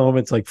American home,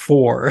 it's like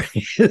four.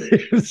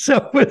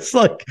 So it's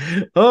like,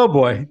 oh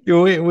boy,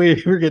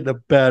 we're getting a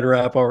bad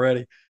rap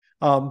already.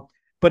 Um,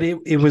 but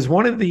it was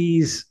one of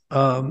these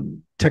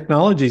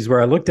technologies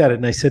where I looked at it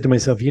and I said to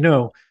myself,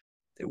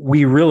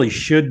 we really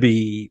should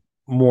be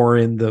more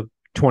in the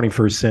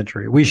 21st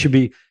century. We should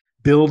be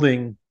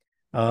building,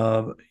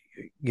 uh,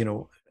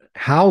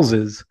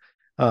 houses.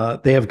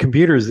 They have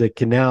computers that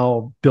can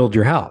now build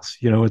your house.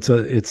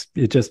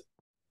 It just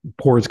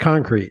pours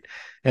concrete.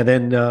 And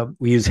then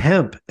we use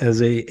hemp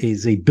as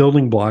a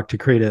building block to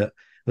create a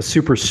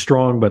super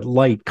strong but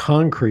light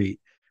concrete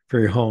for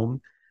your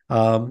home.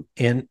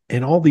 And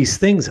all these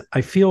things,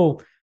 I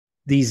feel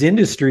these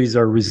industries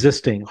are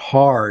resisting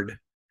hard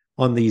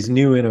on these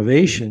new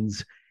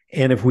innovations.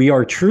 And if we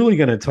are truly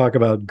going to talk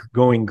about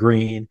going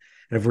green,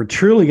 and if we're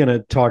truly going to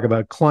talk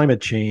about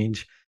climate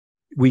change,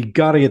 we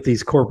got to get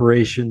these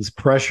corporations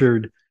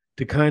pressured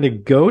to kind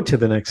of go to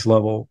the next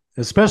level,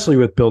 especially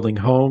with building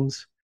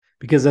homes,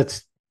 because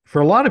that's,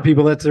 for a lot of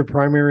people, that's their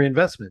primary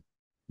investment.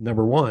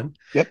 Number one.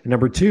 Yep. And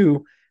number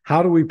two,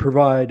 how do we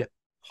provide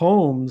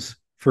homes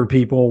for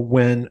people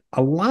when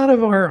a lot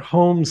of our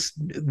homes,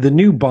 the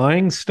new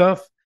buying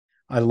stuff,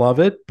 I love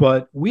it,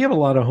 but we have a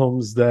lot of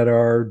homes that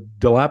are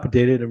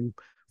dilapidated and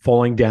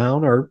falling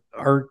down, are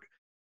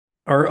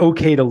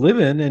okay to live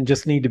in and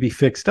just need to be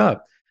fixed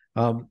up.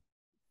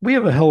 We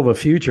have a hell of a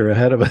future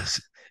ahead of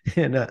us,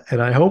 and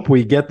I hope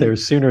we get there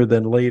sooner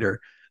than later.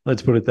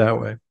 Let's put it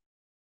that way.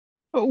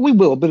 We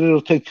will, but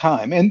it'll take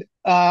time. And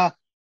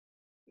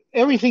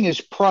everything is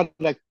product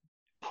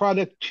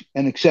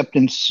and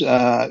acceptance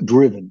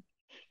driven.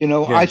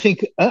 Yeah. I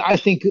think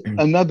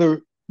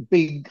another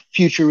big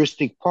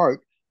futuristic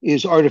part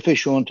is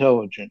artificial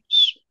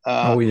intelligence.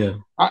 Yeah.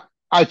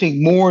 I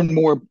think more and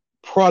more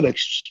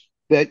products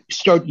that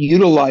start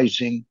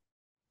utilizing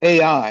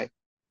AI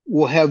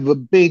will have a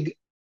big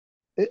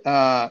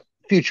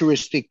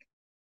futuristic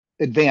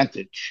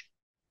advantage.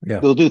 Yeah.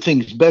 They'll do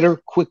things better,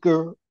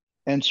 quicker,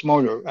 and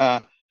smarter.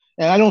 And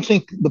I don't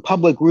think the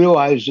public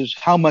realizes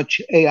how much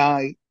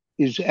AI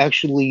is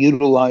actually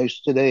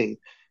utilized today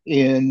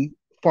in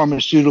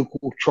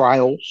pharmaceutical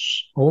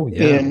trials,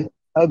 in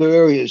other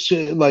areas,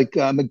 like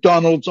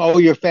McDonald's, all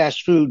your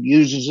fast food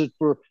uses it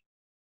for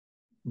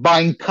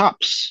buying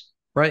cups,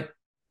 right?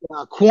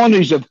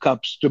 Quantities of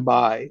cups to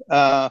buy.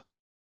 Car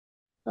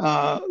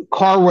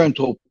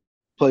rental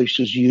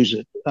places use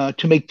it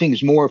to make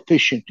things more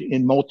efficient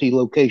in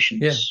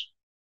multi-locations. Yeah.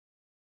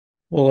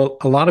 Well,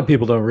 a lot of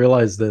people don't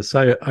realize this.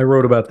 I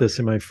wrote about this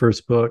in my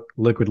first book,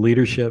 Liquid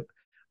Leadership.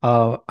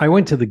 I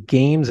went to the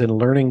Games and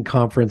Learning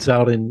Conference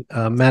out in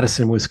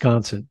Madison,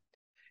 Wisconsin.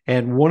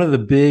 And one of the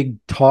big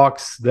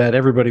talks that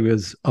everybody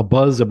was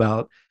abuzz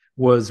about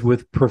was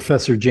with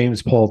Professor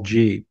James Paul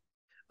Gee.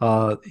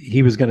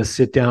 He was going to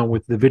sit down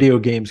with the video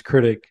games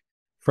critic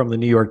from the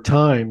New York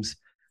Times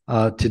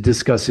to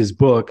discuss his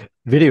book,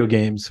 Video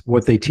Games,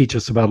 What They Teach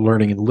Us About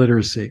Learning and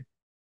Literacy.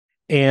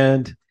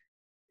 And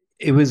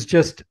it was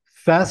just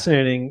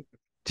fascinating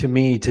to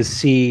me to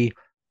see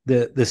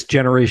this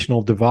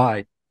generational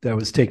divide that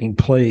was taking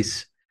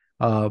place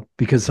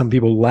because some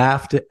people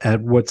laughed at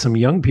what some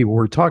young people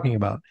were talking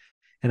about.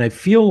 And I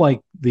feel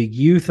like the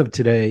youth of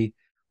today,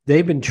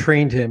 they've been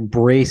trained to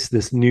embrace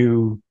this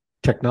new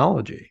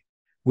technology.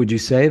 Would you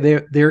say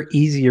they're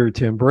easier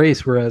to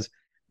embrace? Whereas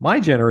my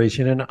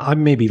generation, and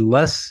I'm maybe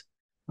less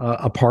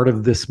a part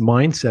of this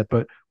mindset,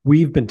 but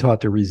we've been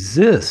taught to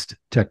resist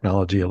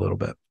technology a little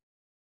bit.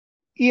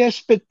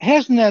 Yes, but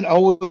hasn't that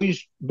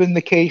always been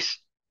the case?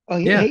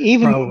 Yeah,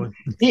 even probably.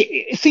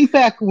 Think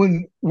back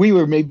when we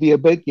were maybe a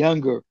bit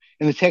younger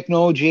and the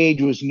technology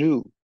age was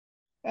new.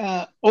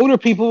 Older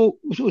people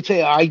would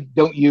say, "I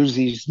don't use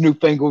these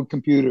newfangled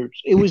computers."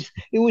 It was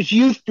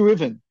youth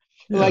driven.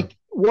 Yeah. Like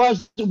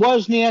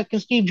Wozniak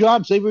and Steve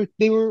Jobs, they were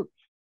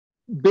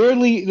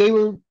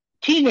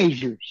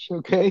teenagers,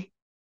 okay,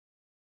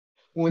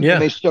 when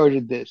they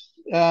started this.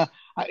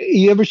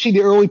 You ever see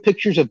the early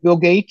pictures of Bill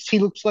Gates? He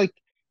looks like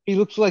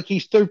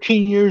he's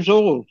 13 years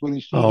old when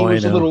he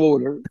was a little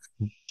older.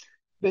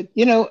 But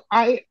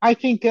I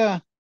think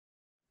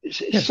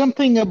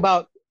something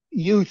about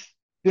youth,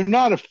 they're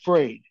not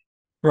afraid.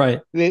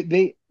 Right.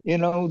 They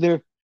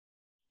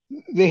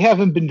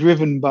haven't been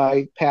driven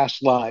by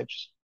past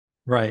lives.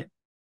 Right.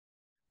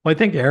 Well, I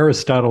think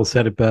Aristotle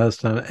said it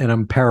best, and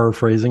I'm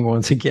paraphrasing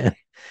once again.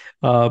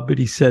 But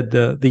he said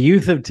the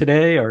youth of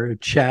today are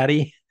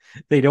chatty.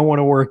 They don't want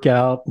to work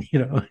out,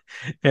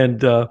 and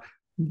they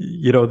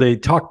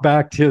talk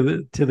back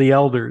to the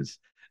elders.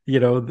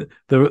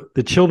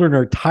 The children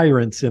are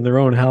tyrants in their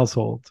own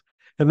households,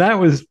 and that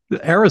was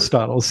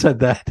Aristotle said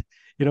that.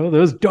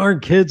 Those darn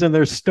kids and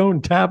their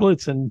stone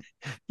tablets and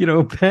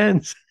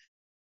pens.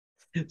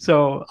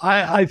 So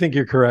I think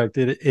you're correct.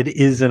 It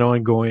is an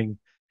ongoing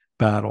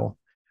battle,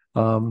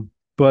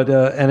 but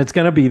it's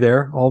going to be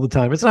there all the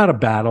time. It's not a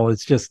battle.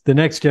 It's just the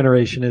next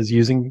generation is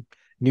using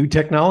new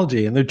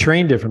technology and they're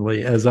trained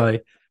differently, as I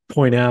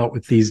point out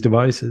with these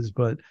devices.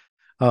 But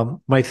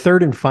my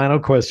third and final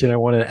question I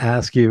want to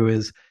ask you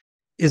is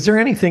there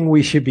anything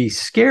we should be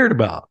scared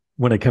about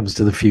when it comes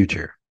to the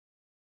future?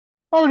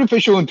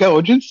 Artificial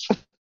intelligence.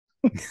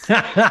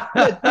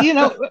 but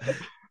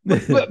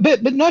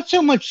not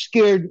so much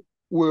scared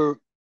where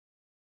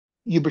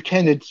you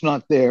pretend it's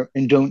not there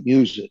and don't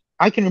use it.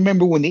 I can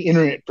remember when the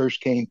internet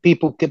first came,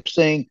 people kept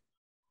saying,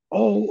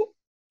 "Oh,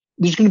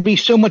 there's going to be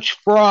so much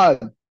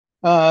fraud.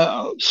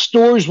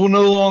 Stores will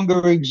no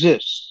longer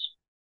exist."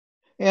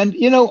 And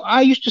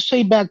I used to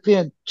say back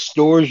then,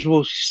 stores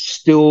will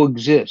still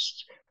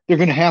exist. they're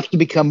going to have to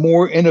become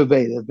more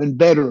innovative and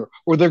better,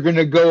 or they're going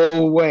to go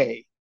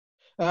away.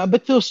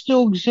 But they'll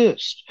still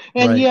exist.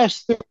 And Right.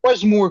 yes, there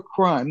was more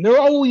crime.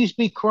 There'll always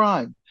be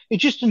crime.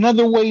 It's just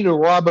another way to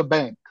rob a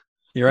bank.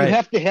 You're You right.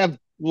 have to have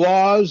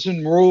laws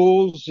and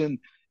rules, and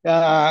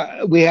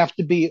we have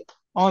to be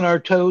on our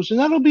toes. And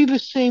that'll be the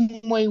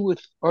same way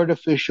with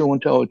artificial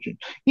intelligence.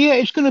 Yeah,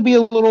 it's going to be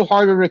a little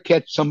harder to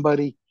catch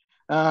somebody.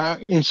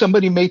 And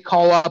somebody may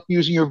call up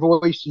using your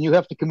voice, and you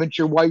have to convince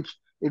your wife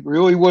it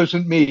really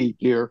wasn't me,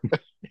 dear.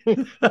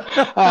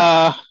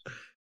 uh,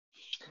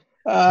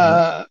 Yeah,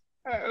 uh,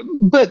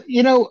 but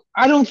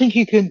I don't think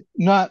you can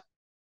not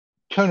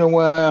turn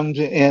around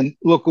and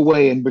look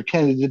away and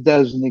pretend that it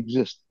doesn't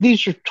exist.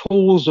 These are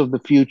tools of the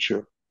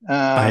future.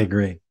 I Uh,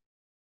 agree.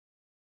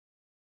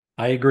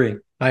 I agree.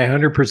 I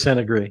 100%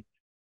 agree.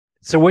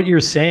 So what you're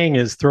saying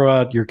is throw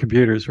out your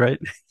computers, right?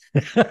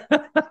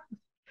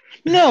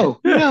 no,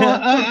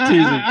 I'm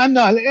teasing. I'm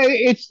not.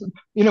 It's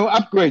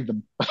upgrade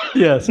them.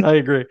 Yes, I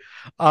agree.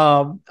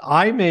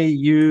 I may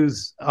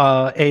use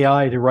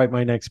AI to write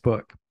my next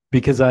book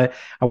because I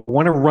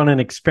want to run an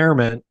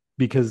experiment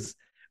because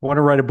I want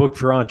to write a book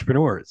for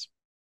entrepreneurs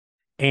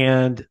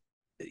and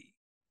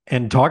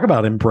talk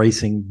about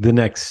embracing the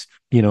next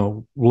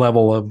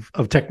level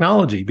of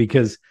technology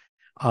because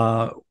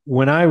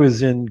when I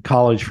was in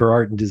college for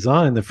art and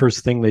design, the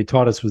first thing they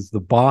taught us was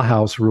the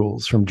Bauhaus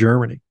rules from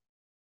Germany.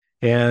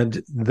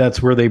 And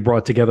that's where they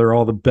brought together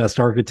all the best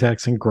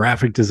architects and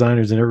graphic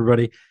designers and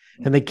everybody.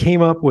 And they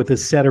came up with a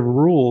set of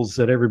rules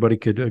that everybody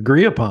could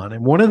agree upon.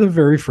 And one of the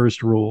very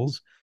first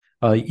rules,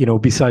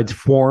 besides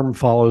form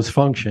follows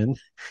function,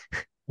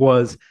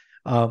 was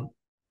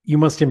you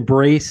must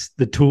embrace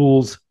the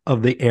tools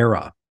of the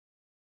era.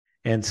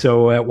 And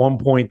so at one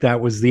point that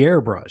was the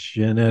airbrush,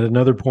 and at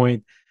another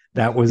point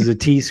that was a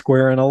T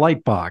square and a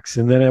light box,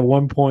 and then at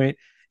one point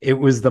it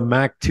was the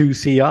Mac 2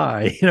 CI,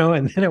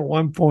 and then at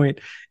one point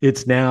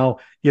it's now,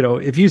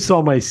 if you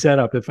saw my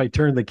setup, if I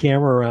turned the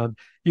camera around,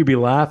 you'd be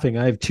laughing.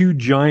 I have two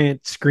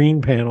giant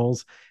screen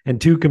panels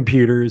and two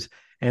computers,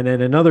 and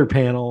then another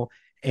panel,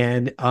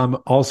 and I'm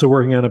also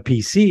working on a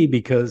PC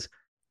because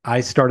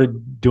I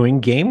started doing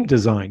game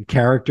design,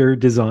 character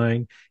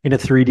design in a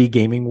 3D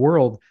gaming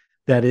world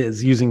that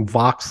is using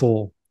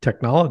voxel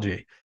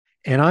technology.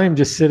 And I'm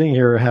just sitting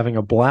here having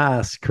a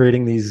blast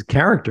creating these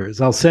characters.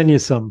 I'll send you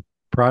some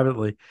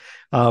privately.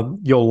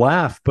 You'll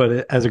laugh,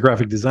 but as a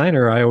graphic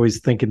designer, I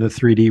always think in the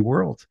 3D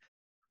world.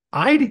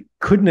 I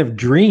couldn't have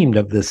dreamed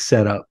of this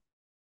setup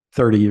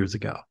 30 years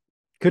ago.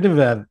 Couldn't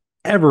have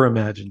ever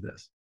imagined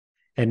this.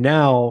 And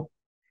now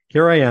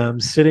here I am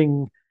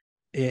sitting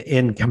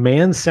in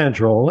Command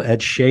Central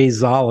at Shea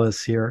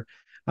Zollis here,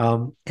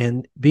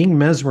 and being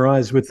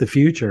mesmerized with the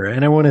future.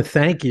 And I want to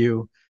thank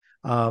you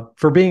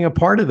for being a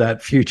part of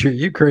that future.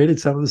 You created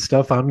some of the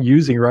stuff I'm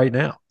using right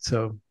now.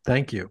 So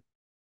thank you.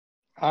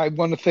 I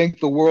want to thank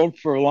the world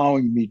for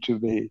allowing me to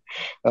be.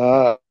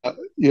 Uh,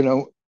 you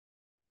know,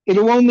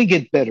 it'll only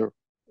get better.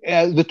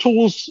 The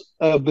tools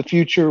of the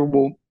future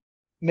will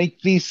make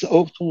these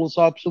tools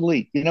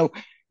obsolete. You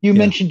Yeah.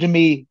 mentioned to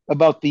me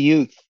about the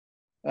youth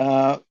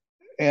uh,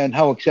 and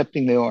how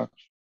accepting they are.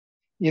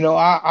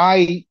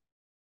 I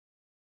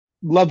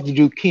love to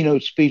do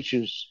keynote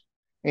speeches,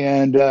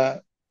 and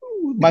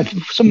my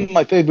some of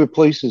my favorite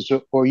places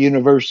are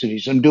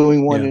universities. I'm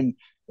doing one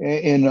Yeah.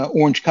 in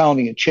Orange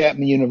County at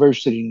Chapman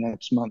University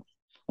next month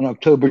on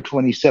October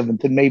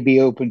 27th. It may be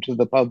open to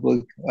the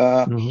public,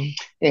 Mm-hmm.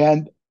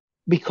 and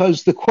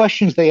because the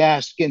questions they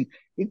ask in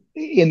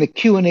the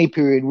Q&A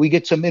period, we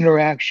get some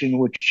interaction,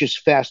 which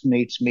just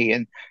fascinates me,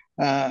 and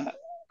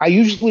I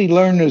usually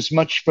learn as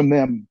much from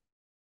them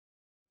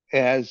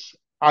as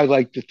I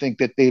like to think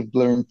that they've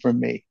learned from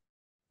me.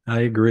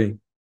 I agree.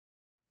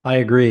 I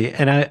agree.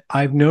 And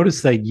I've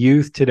noticed that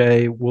youth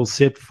today will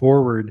sit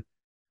forward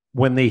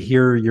when they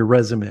hear your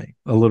resume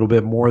a little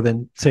bit more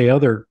than, say,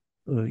 other,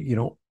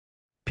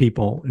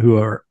 people who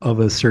are of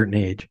a certain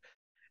age.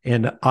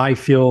 And I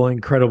feel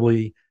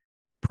incredibly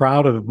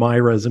proud of my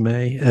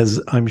resume,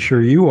 as I'm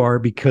sure you are,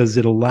 because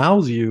it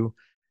allows you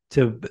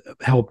to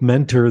help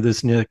mentor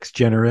this next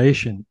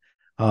generation,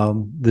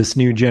 this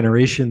new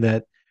generation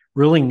that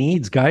really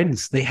needs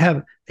guidance. They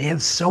have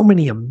so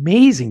many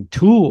amazing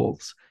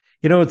tools.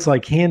 It's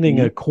like handing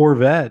a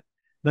Corvette,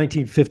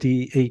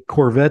 1958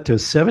 Corvette, to a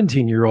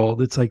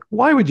 17-year-old. It's like,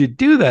 why would you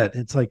do that?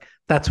 It's like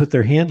that's what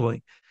they're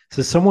handling.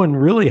 So someone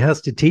really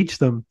has to teach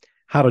them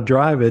how to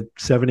drive at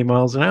 70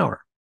 miles an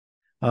hour.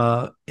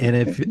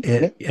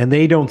 And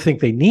they don't think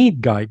they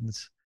need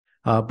guidance,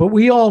 but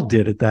we all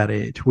did at that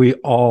age. We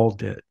all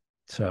did.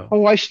 So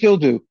Oh, I still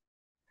do.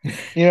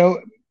 You know,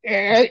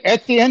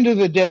 at the end of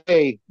the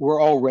day, we're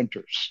all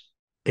renters.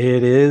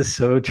 it is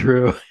so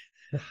true.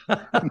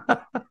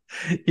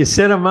 You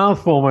said a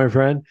mouthful, my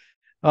friend.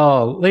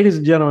 Oh, ladies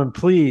and gentlemen,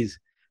 please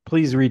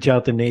reach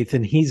out to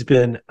Nathan. He's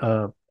been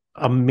an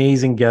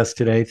amazing guest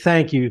today.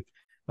 Thank you,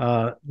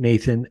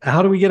 Nathan.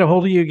 How do we get a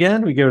hold of you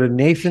again? We go to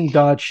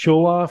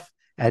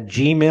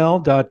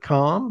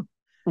nathan.schulhof@gmail.com.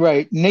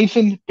 Right.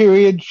 Nathan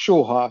period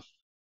Schulhof.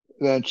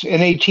 That's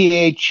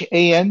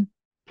Nathan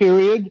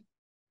period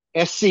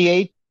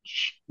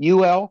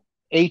SCHULHOF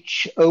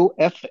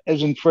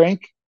as in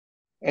Frank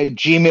at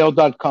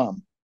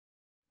gmail.com.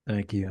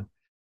 Thank you.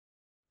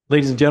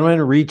 Ladies and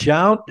gentlemen, reach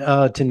out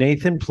to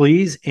Nathan,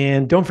 please.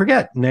 And don't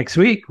forget, next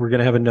week, we're going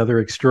to have another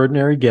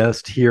extraordinary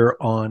guest here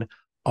on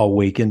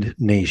Awakened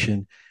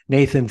Nation.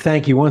 Nathan,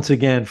 thank you once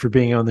again for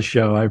being on the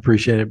show. I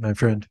appreciate it, my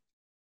friend.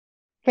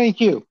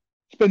 Thank you.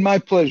 It's been my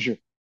pleasure.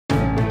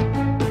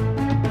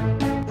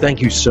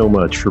 Thank you so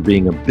much for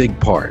being a big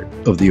part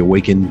of the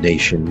Awakened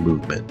Nation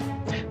movement.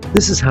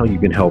 This is how you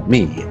can help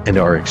me and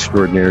our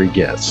extraordinary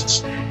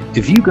guests.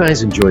 If you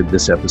guys enjoyed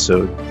this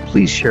episode,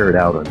 please share it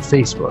out on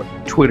Facebook,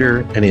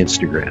 Twitter, and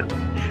Instagram.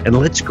 And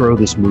let's grow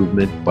this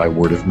movement by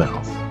word of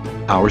mouth.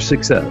 Our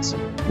success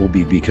will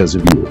be because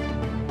of you.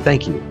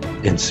 Thank you,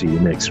 and see you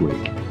next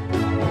week.